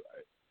Rodgers,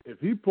 if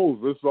he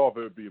pulls this off,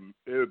 it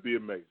would be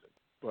amazing.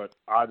 But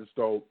I just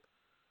don't.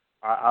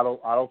 I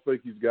don't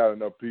think he's got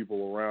enough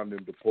people around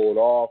him to pull it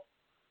off,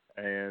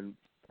 and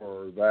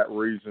for that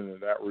reason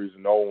and that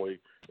reason only,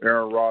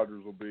 Aaron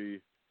Rodgers will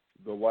be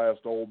the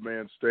last old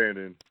man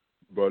standing.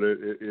 But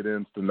it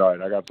ends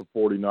tonight. I got the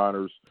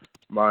 49ers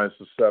minus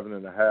the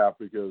 7.5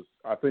 because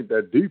I think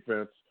that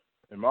defense,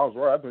 and Miles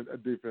right, I think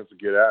that defense will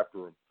get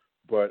after him.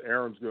 But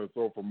Aaron's going to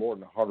throw for more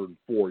than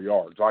 104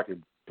 yards. I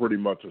can pretty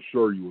much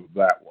assure you of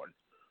that one.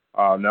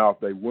 Now, if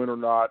they win or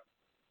not,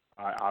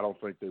 I don't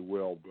think they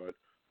will. But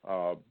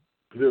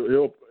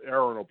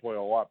Aaron will play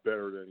a lot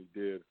better than he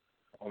did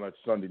on that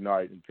Sunday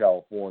night in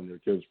California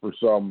because for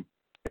some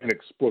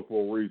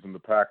inexplicable reason, the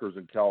Packers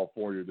in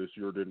California this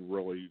year didn't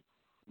really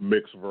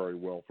mix very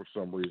well for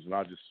some reason.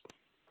 I just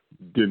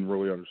didn't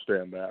really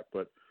understand that,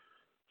 but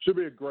should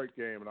be a great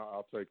game, and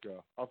I'll take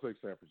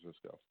San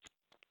Francisco.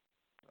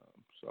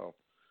 So,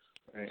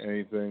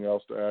 anything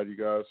else to add, you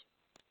guys?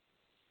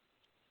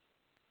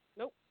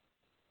 Nope.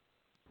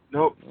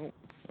 Nope.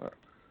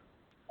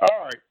 All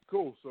right,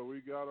 cool. So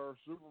we got our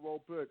Super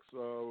Bowl picks.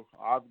 So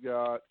I've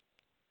got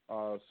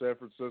San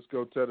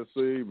Francisco,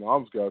 Tennessee.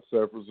 Mom's got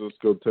San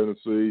Francisco,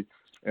 Tennessee,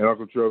 and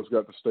Uncle Joe's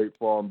got the State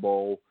Farm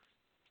Bowl.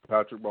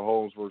 Patrick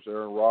Mahomes versus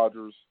Aaron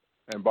Rodgers.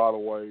 And by the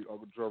way,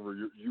 Uncle Trevor,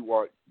 you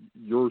want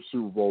your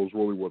Super Bowl is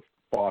really what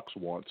Fox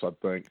wants. I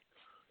think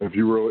if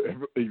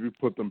you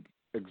put them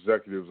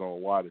executives on a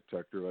lie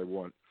detector,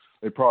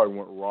 they probably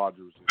want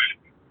Rodgers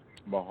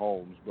and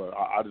Mahomes. But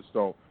I just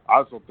don't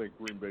think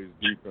Green Bay's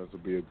defense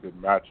would be a good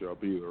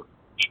matchup either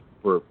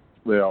for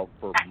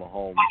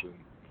Mahomes. And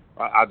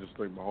I just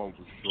think Mahomes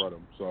would shred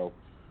him. So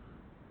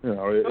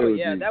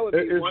that would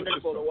be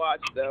wonderful to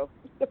watch, though.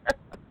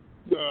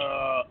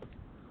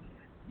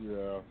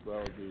 Yeah, that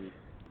would be,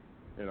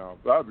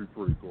 that'd be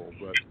pretty cool.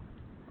 But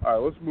all right,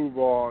 let's move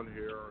on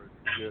here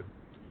and get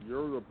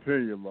your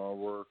opinion, man.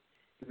 We're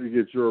going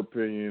to get your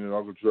opinion, and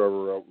Uncle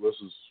Trevor. This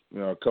is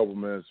a couple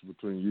minutes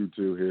between you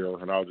two here,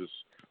 and I'll just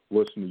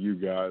listen to you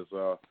guys.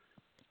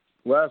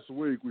 Last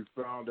week we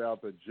found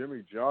out that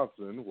Jimmy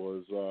Johnson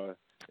was going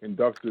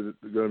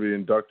to be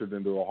inducted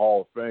into the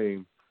Hall of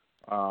Fame,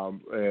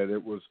 and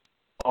it was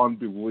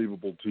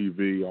unbelievable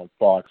TV on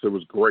Fox. It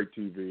was great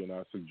TV, and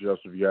I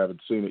suggest if you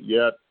haven't seen it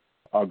yet,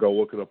 go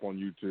look it up on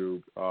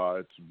YouTube.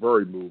 It's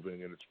very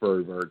moving, and it's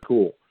very, very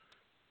cool.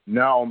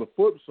 Now, on the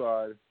flip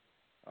side,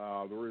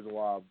 the reason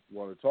why I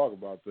want to talk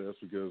about this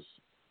because,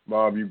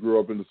 Mom, you grew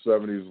up in the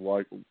 70s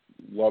like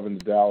loving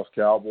the Dallas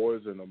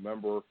Cowboys, and a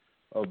member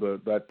of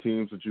that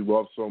team that you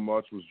loved so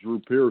much was Drew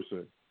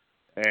Pearson.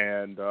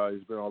 And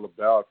he's been on the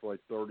ballot for like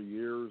 30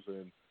 years,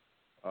 and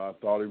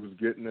thought he was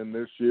getting in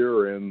this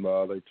year, and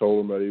they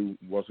told him that he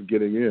wasn't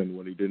getting in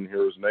when he didn't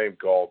hear his name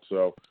called.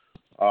 So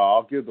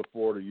I'll give the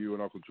floor to you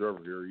and Uncle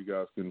Trevor here. You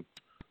guys can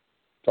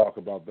talk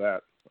about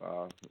that.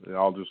 And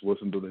I'll just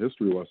listen to the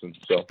history lesson.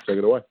 So take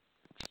it away.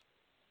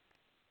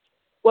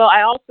 Well,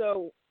 I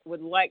also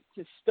would like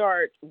to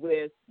start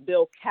with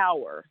Bill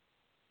Cowher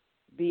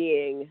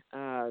being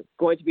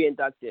going to be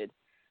inducted.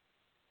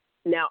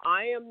 Now,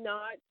 I am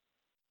not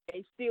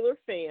a Steeler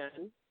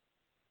fan,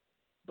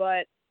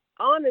 but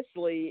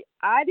honestly,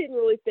 I didn't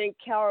really think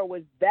Cowher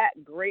was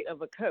that great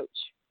of a coach,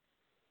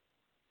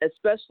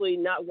 especially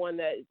not one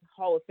that is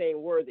Hall of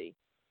Fame worthy.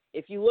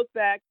 If you look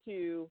back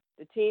to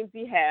the teams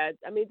he had,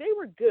 I mean, they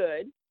were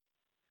good,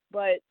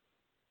 but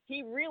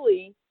he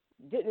really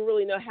didn't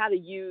really know how to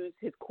use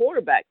his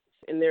quarterbacks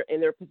in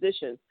their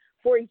positions.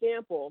 For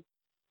example,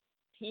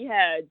 he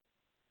had,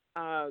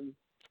 oh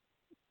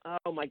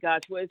my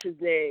gosh, what is his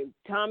name?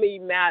 Tommy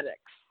Maddox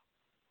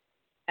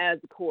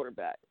as the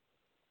quarterback.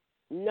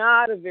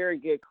 Not a very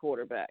good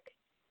quarterback,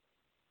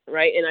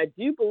 right? And I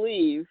do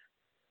believe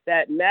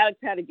that Maddox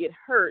had to get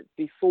hurt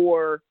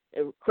before,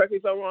 and correct me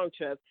if I'm wrong,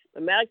 Trev,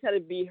 but Maddox had to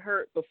be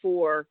hurt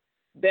before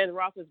Ben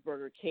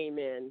Roethlisberger came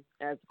in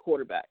as the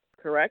quarterback,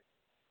 correct?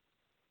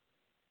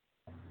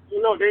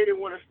 You know, they didn't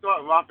want to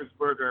start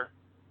Roethlisberger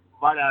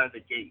right out of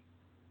the gate.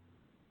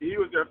 He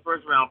was their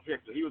first-round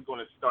pick, so he was going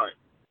to start.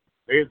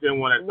 They just didn't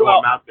want to throw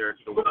him out there to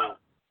the world.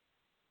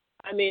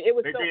 I mean, it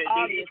was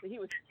obvious that he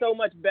was so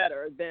much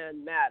better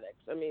than Maddox.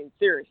 I mean,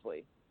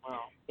 seriously.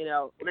 Wow.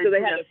 So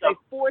they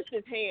forced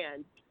his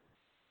hand,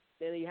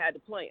 and he had to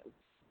play him.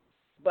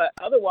 But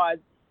otherwise,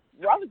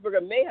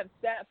 Roethlisberger may have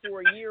sat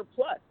for a year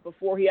plus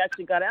before he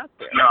actually got out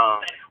there.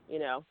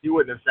 No. He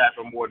wouldn't have sat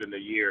for more than a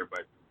year,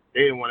 but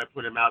they didn't want to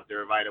put him out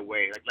there right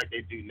away like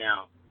they do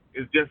now.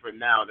 It's different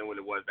now than what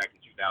it was back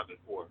in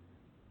 2004.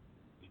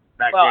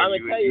 Back then, I'm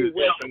going to tell you,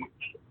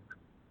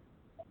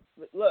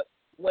 look,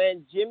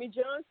 when Jimmy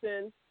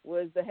Johnson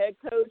was the head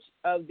coach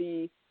of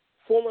the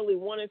formerly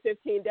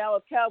 1-15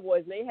 Dallas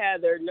Cowboys, and they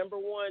had their number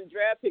one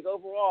draft pick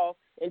overall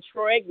in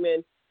Troy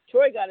Aikman,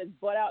 Troy got his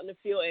butt out in the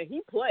field, and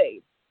he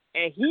played,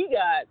 and he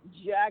got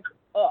jacked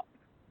up.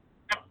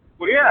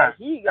 Well, yeah,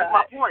 that's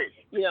my point.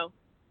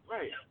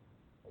 Right.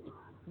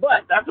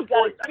 But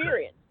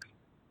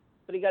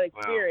he got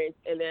experience.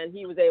 And then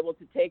he was able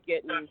to take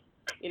it and,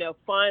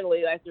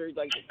 finally, after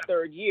like his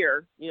third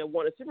year,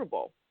 won a Super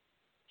Bowl.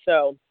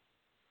 So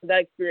that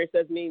experience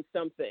does mean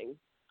something.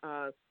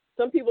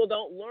 Some people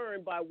don't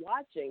learn by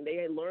watching;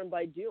 they learn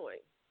by doing.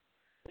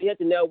 You have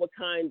to know what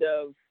kind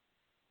of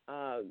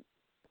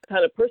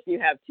person you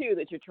have too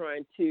that you're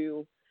trying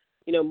to,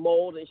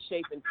 mold and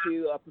shape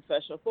into a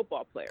professional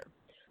football player.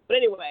 But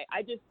anyway,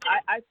 I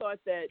thought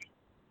that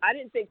I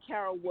didn't think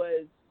Carroll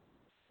was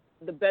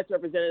the best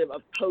representative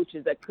of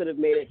coaches that could have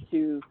made it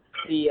to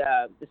the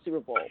Super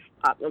Bowl.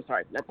 I'm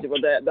sorry, not Super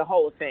Bowl, the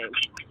Hall of Fame.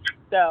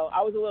 So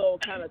I was a little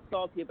kind of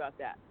salty about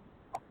that.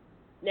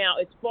 Now,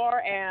 as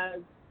far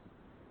as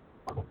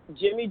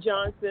Jimmy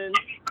Johnson,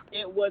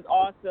 it was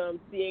awesome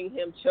seeing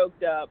him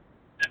choked up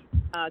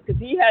because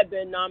he had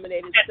been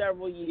nominated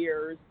several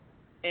years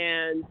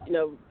and,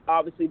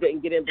 obviously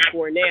didn't get in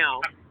before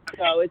now.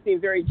 So it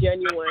seemed very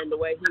genuine the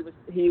way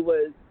he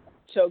was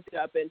choked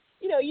up. And,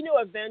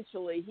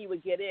 eventually he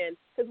would get in.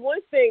 Because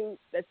one thing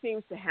that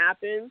seems to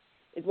happen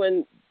is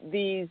when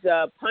these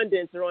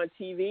pundits are on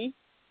TV,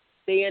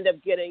 they end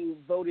up getting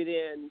voted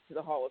in to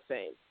the Hall of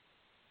Fame.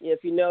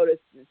 If you notice,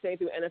 the same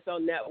thing with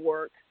NFL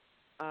Network,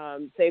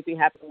 same thing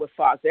happened with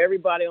Fox.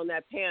 Everybody on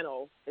that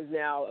panel is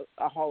now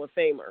a Hall of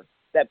Famer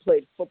that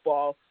played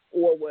football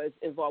or was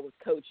involved with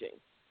coaching.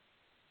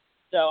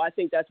 So I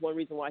think that's one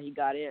reason why he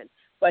got in.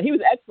 But he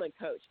was an excellent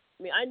coach.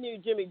 I mean, I knew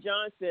Jimmy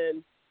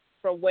Johnson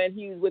from when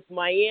he was with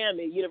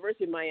Miami,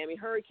 University of Miami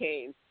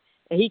Hurricanes,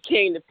 and he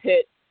came to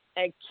Pitt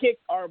and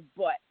kicked our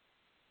butt.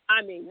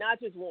 I mean,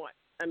 not just once.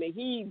 I mean,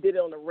 he did it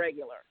on the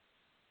regular.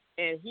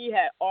 And he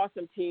had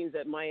awesome teams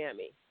at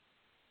Miami.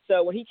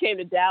 So when he came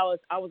to Dallas,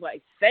 I was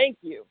like, thank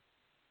you.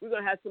 We're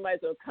going to have somebody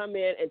that's going to come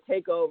in and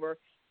take over.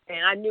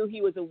 And I knew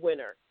he was a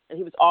winner, and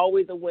he was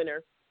always a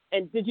winner.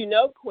 And did you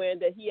know, Quinn,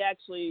 that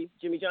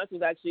Jimmy Johnson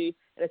was actually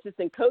an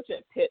assistant coach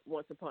at Pitt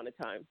once upon a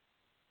time?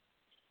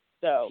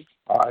 So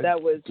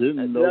that was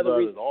another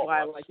reason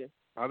why I like it.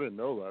 I didn't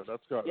know that.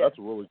 That's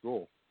really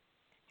cool.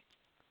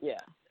 Yeah.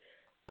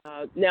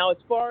 Now, as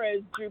far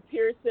as Drew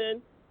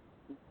Pearson,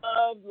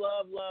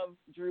 love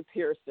Drew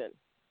Pearson.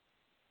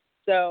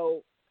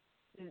 So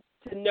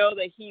to know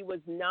that he was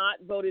not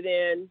voted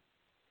in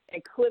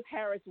and Cliff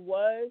Harris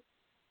was,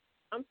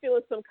 I'm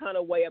feeling some kind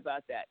of way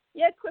about that.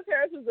 Yeah, Cliff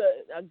Harris is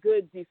a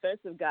good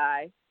defensive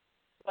guy,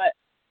 but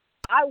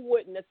I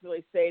wouldn't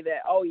necessarily say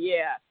that, oh,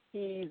 yeah,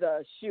 he's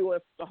a shoo-in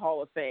for the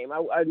Hall of Fame.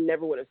 I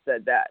never would have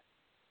said that.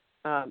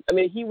 I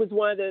mean, he was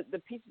one of the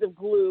pieces of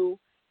glue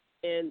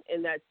in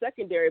that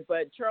secondary,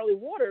 but Charlie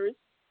Waters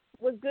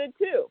was good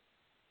too.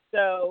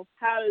 So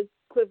how does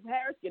Cliff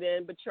Harris get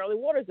in, but Charlie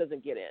Waters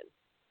doesn't get in?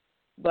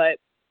 But,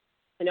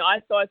 I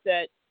thought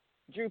that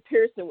Drew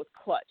Pearson was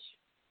clutch.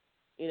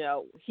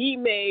 He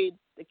made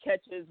the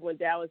catches when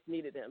Dallas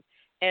needed him.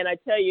 And I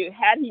tell you,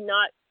 had he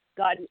not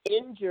gotten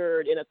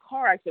injured in a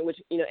car accident,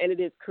 which, ended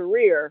his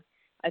career,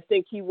 I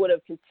think he would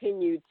have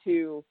continued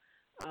to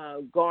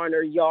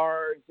garner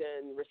yards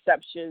and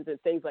receptions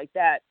and things like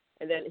that.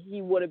 And then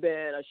he would have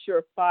been a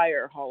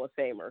surefire Hall of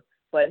Famer.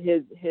 But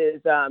his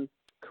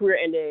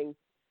career-ending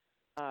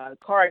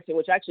car accident,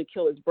 which actually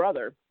killed his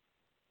brother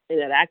in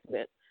that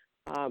accident,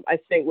 I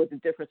think was the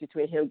difference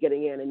between him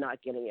getting in and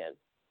not getting in,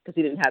 because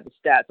he didn't have the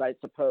stats, I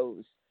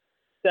suppose.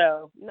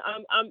 So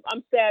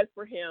I'm sad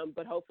for him,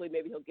 but hopefully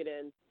maybe he'll get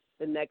in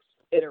the next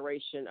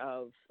iteration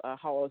of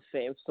Hall of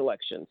Fame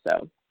selection.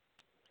 So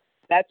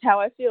that's how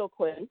I feel,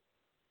 Quinn.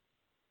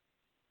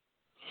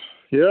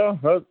 Yeah,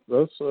 that's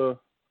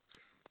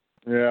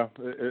yeah,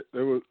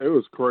 it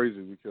was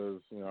crazy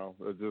because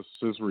just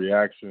his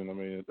reaction. I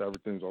mean,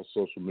 everything's on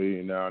social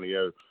media now, and he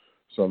had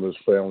some of his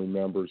family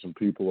members and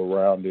people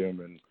around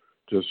him, and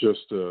just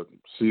to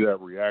see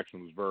that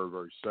reaction was very,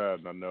 very sad.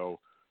 And I know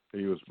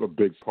he was a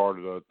big part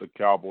of the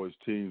Cowboys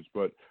teams,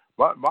 but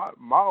my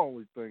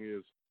only thing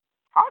is,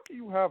 how do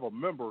you have a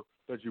member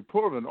that you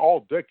put on an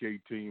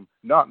all-decade team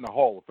not in the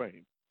Hall of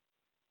Fame?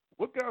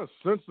 What kind of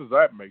sense does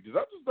that make? Does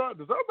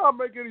that not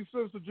make any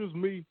sense to just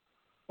me,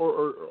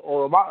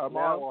 or am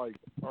I like,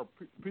 are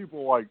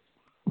people like,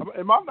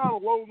 am I not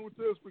alone with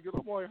this? Because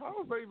I'm like, how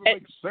does that even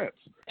make sense?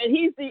 And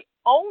he's the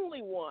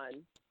only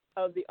one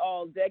of the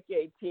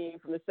all-decade team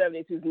from the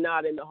 70s who's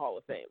not in the Hall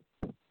of Fame.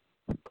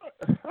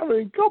 I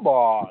mean, come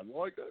on,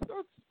 like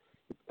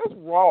that's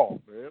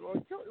wrong, man.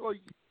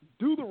 Like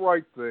do the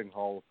right thing,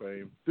 Hall of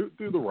Fame. Do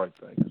the right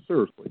thing.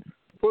 Seriously,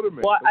 put him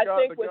in. Well, I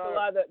think with a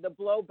lot of the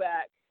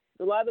blowback.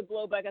 A lot of the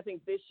blowback, I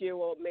think, this year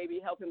will maybe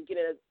help him get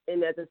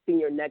in as a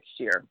senior next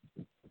year.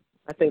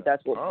 I think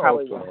that's what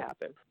probably will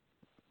happen.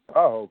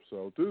 I hope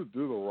so. Do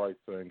the right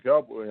thing.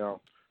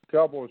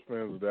 Cowboys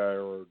fans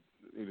today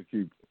need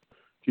to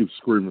keep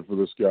screaming for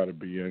this guy to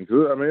be in.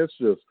 'Cause, I mean,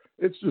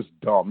 it's just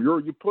dumb.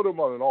 You put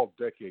him on an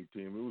all-decade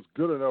team. It was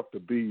good enough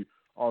to be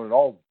on an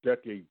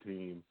all-decade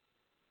team,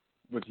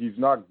 but he's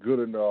not good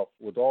enough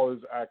with all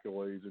his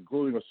accolades,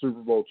 including a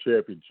Super Bowl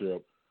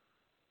championship,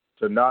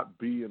 to not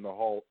be in the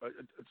Hall.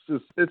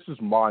 It's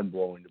just mind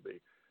blowing to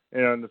me.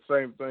 And the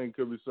same thing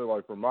could be said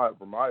like for my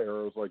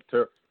era. It's like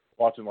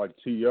watching like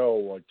T.O.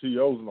 Like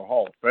T.O.'s in the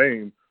Hall of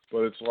Fame,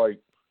 but it's like,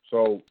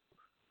 so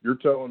you're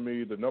telling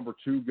me the number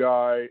 2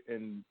 guy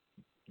in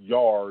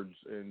yards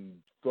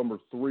and number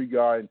 3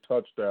 guy in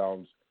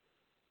touchdowns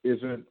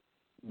isn't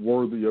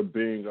worthy of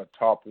being a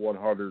top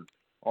 100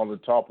 on the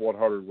top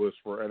 100 list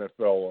for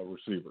NFL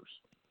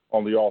receivers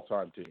on the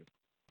all-time team?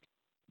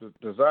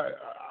 Does that?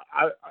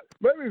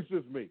 Maybe it's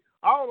just me.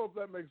 I don't know if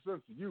that makes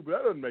sense to you, but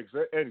that doesn't make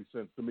any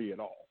sense to me at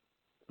all.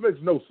 It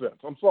makes no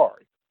sense. I'm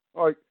sorry.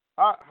 Like,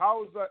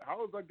 how is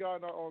that guy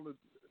not on the?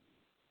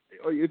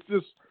 Like, it's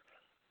just,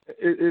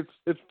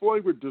 it's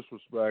flavored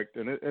disrespect,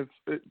 and it's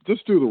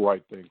just do the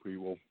right thing,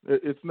 people.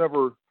 It's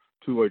never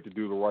too late to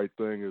do the right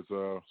thing, as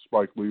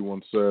Spike Lee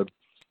once said.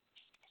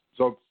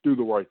 So do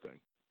the right thing.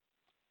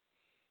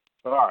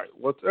 All right,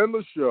 let's end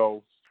the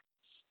show.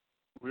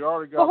 We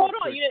already got. Well, hold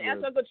on. You didn't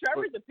ask Uncle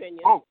Trevor's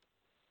opinion.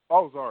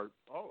 Oh, sorry.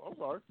 I'm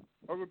sorry.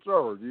 Uncle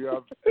Trevor, do you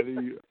have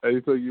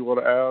anything you want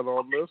to add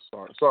on this?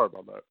 Sorry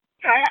about that.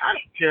 I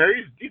don't care.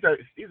 He's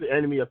an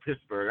enemy of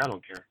Pittsburgh. I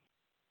don't care.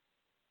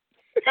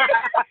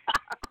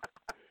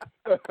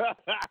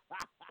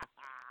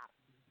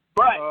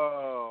 But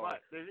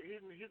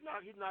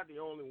he's not the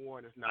only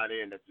one that's not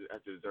in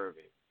that's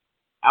deserving.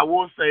 I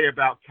will say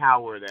about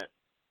Cowher that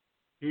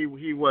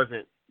he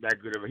wasn't that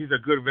good of he's a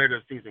good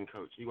regular season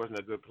coach. He wasn't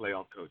a good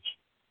playoff coach.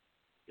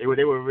 They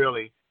were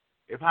really,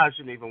 they probably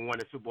shouldn't even won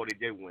the Super Bowl. They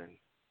did win.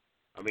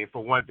 I mean,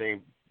 for one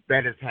thing,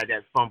 Bettis had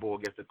that fumble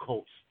against the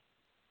Colts.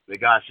 The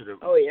guy should have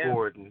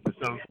scored, and for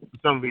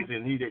some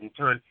reason he didn't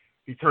turn.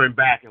 He turned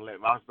back and let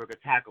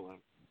Roethlisberger tackle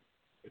him.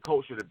 The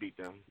Colts should have beat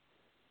them.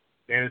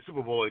 Then in the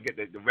Super Bowl, the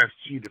refs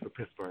cheated for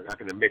Pittsburgh. I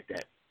can admit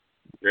that.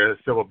 There's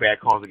several bad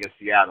calls against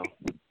Seattle.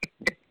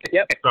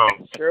 Yep. So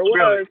sure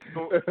was.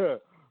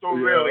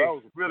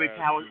 Really,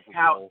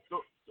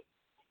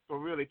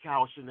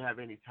 Cal shouldn't have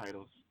any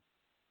titles.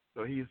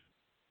 So he's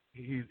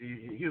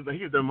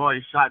the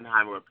Marty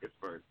Schottenheimer of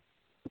Pittsburgh.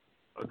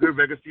 A good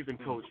regular season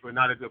coach, but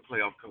not a good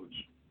playoff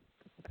coach.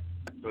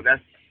 So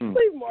that's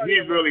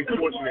he's really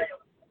fortunate.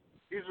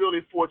 He's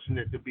really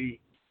fortunate to be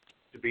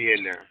to be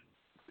in there.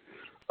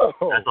 Oh,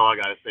 That's all I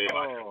got to say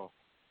about it.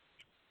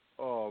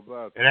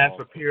 That's And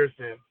awesome.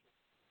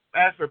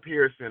 as for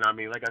Pearson, I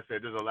mean, like I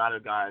said, there's a lot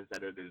of guys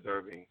that are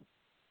deserving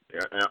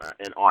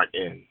and aren't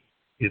in.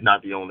 He's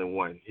not the only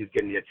one. He's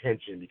getting the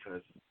attention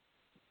because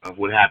of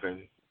what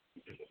happened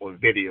on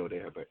video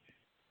there, but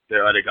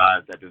there are other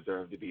guys that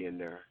deserve to be in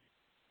there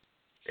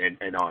and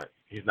aren't.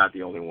 He's not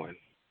the only one.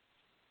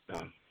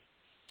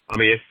 I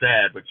mean, it's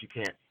sad, but you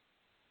can't.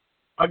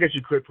 I guess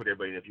you could put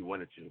everybody in if you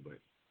wanted to, but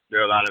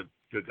there are a lot of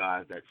good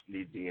guys that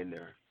need to be in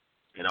there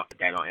and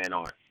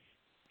aren't.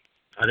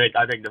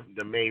 I think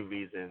the main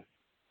reason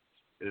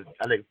is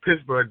I think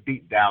Pittsburgh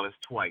beat Dallas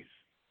twice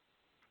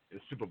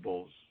in Super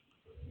Bowls,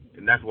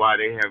 and that's why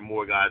they have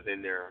more guys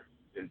in there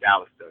than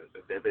Dallas does.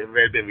 If it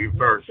had been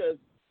reversed, Because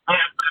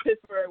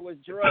Pittsburgh was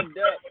drugged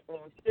up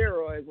on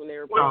steroids when they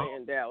were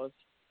playing Dallas.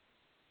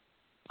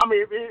 I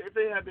mean, if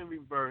it had been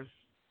reversed,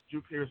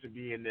 Drew Pearson would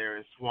be in there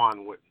and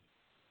Swan wouldn't.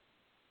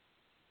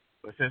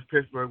 But since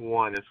Pittsburgh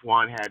won and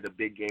Swan had the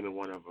big game in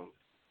one of them,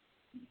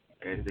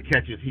 and the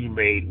catches he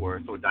made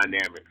were so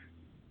dynamic,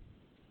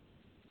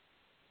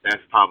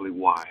 that's probably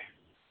why.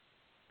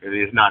 It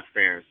is not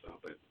fair,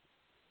 but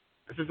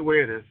that's just the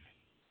way it is.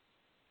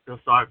 Feel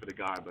sorry for the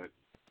guy, but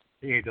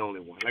he ain't the only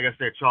one. Like I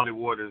said, Charlie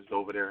Waters is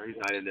over there. He's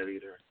not in there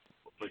either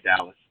for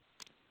Dallas.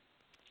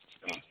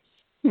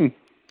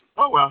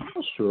 Oh, well.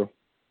 That's true.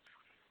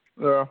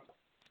 Yeah,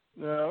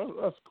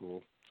 that's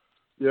cool.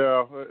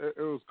 Yeah, it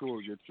was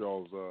cool to get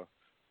y'all's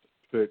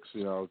picks,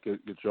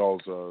 get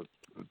y'all's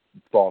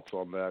thoughts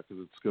on that,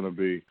 because it's going to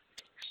be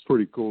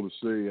pretty cool to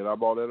see. And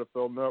I'm on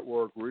NFL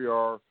Network. We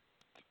are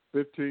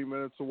 15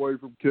 minutes away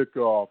from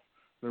kickoff.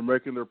 They're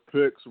making their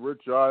picks.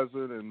 Rich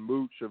Eisen and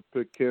Mooch have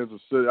picked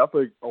Kansas City. I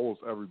think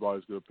almost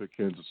everybody's going to pick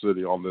Kansas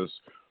City on this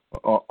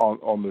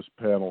on this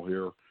panel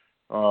here.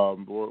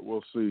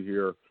 We'll see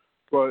here.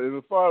 But in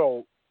the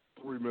final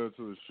 3 minutes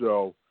of the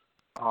show,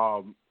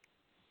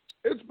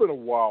 it's been a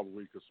wild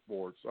week of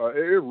sports.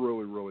 It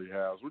really, really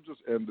has. We'll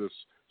just end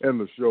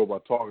the show by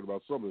talking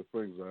about some of the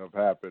things that have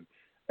happened.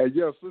 And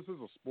yes, this is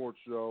a sports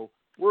show.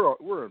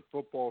 We're in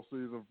football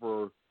season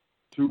for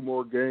 2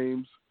 more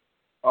games.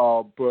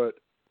 But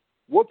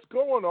what's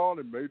going on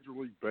in Major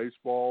League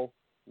Baseball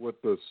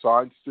with the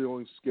sign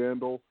stealing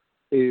scandal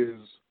is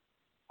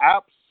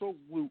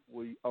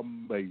absolutely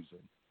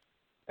amazing.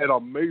 And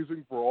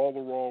amazing for all the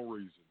wrong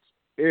reasons.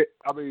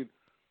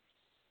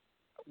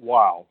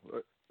 Wow.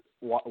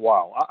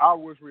 Wow. I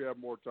wish we had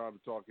more time to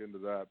talk into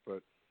that,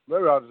 but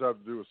maybe I'll just have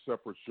to do a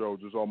separate show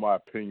just on my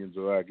opinions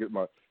of that, get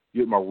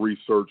my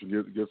research and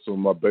get some of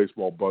my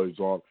baseball buddies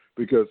on,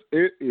 because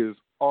it is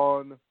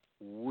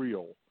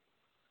unreal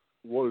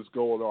what is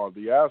going on.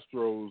 The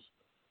Astros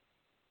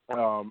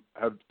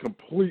have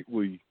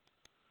completely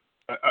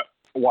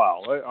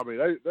wow.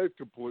 They've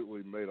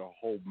completely made a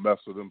whole mess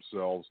of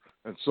themselves,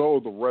 and so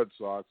have the Red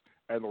Sox.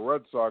 And the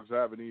Red Sox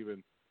haven't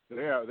even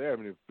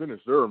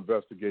finished their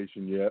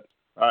investigation yet.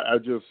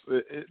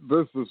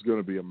 This is going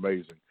to be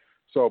amazing.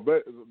 So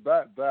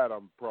that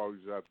I'm probably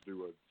going to have to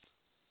do a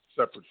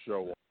separate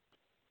show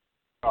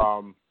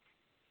on.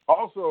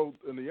 Also,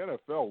 in the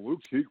NFL,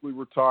 Luke Kuechly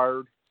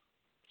retired.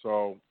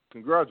 So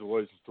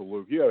congratulations to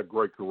Luke. He had a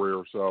great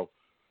career. So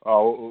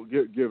we'll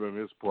give him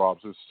his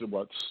props. It's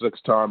what,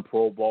 6-time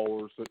Pro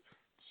Bowler,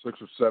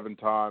 6 or 7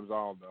 times. I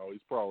don't know. He's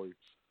probably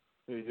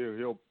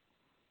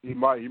he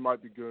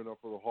might be good enough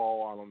for the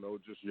Hall. I don't know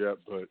just yet,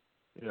 but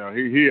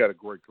he had a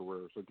great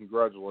career. So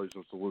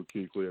congratulations to Luke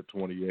Kuechly at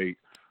 28.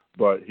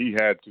 But he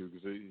had to,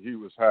 because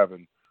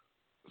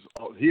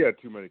he had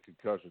too many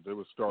concussions. It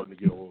was starting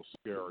to get a little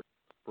scary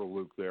for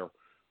Luke there.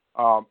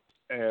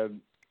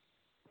 And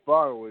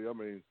finally, I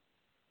mean,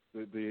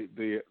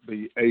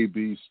 the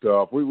AB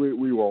stuff.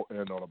 We won't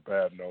end on a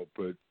bad note,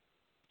 but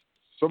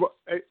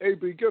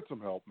AB, get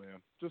some help, man.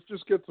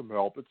 Just get some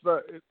help. It's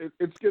not.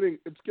 It's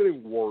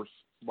getting worse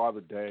by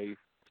the day.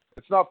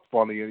 It's not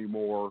funny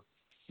anymore.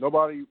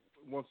 Nobody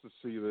wants to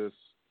see this.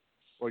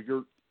 Like,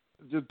 you're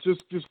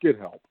just get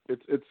help.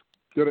 It's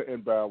gonna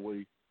end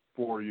badly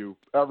for you.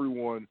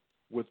 Everyone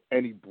with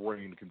any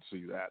brain can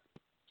see that.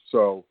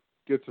 So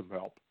get some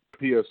help.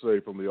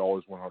 PSA from the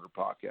Always 100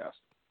 podcast.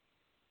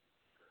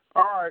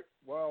 All right.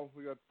 Well,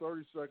 we got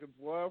 30 seconds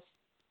left.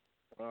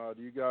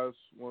 Do you guys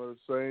want to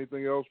say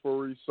anything else before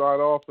we sign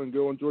off and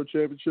go enjoy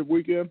championship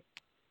weekend?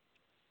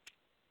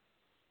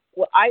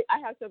 Well, I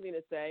have something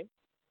to say.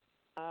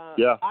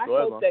 Yeah. I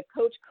hope that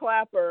Coach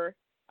Clapper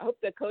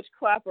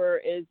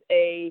is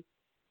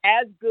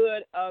as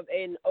good of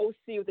an OC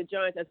with the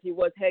Giants as he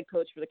was head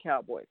coach for the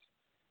Cowboys.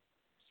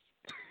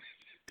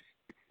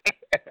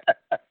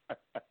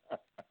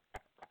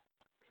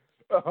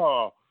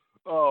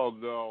 Oh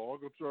no,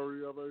 Uncle Charlie,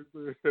 you have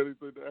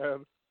anything to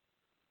add?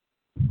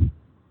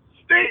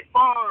 State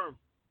Farm.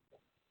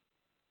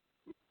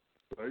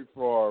 State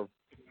Farm.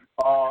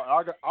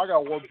 I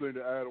got one thing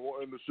to add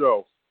in the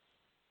show.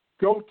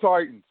 Go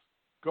Titans.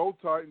 Go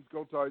Titans.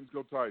 Go Titans.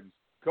 Go Titans.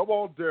 Come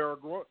on, Derek.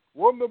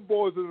 Run them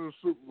boys into the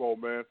Super Bowl,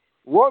 man.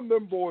 Run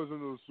them boys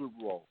into the Super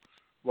Bowl.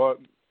 But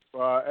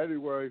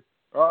anyway,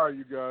 All right,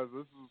 you guys.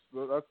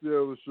 That's the end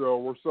of the show.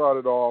 We're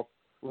signing off.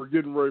 We're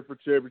getting ready for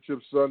Championship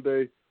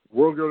Sunday.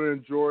 We're going to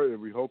enjoy it,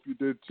 and we hope you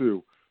did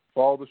too.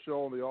 Follow the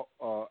show on the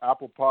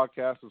Apple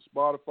Podcasts and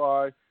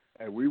Spotify,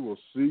 and we will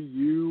see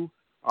you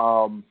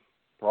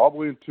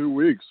probably in 2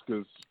 weeks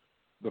because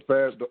the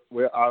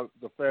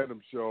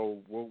fandom show.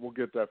 We'll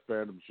get that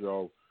fandom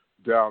show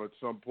down at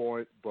some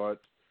point,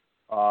 but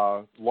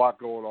a lot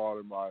going on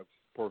in my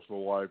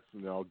personal life,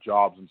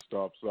 jobs and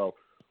stuff. So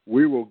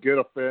we will get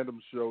a fandom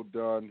show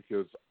done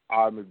because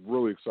I'm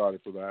really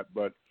excited for that.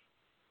 But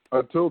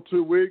until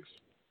 2 weeks,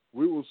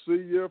 we will see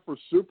you for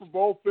Super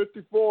Bowl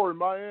 54 in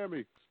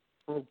Miami.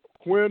 From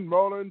Quinn,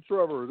 Mona, and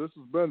Trevor, this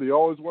has been the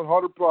Always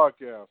 100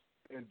 podcast.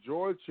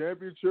 Enjoy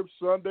Championship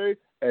Sunday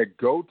and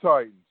go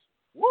Titans.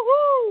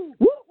 Woohoo!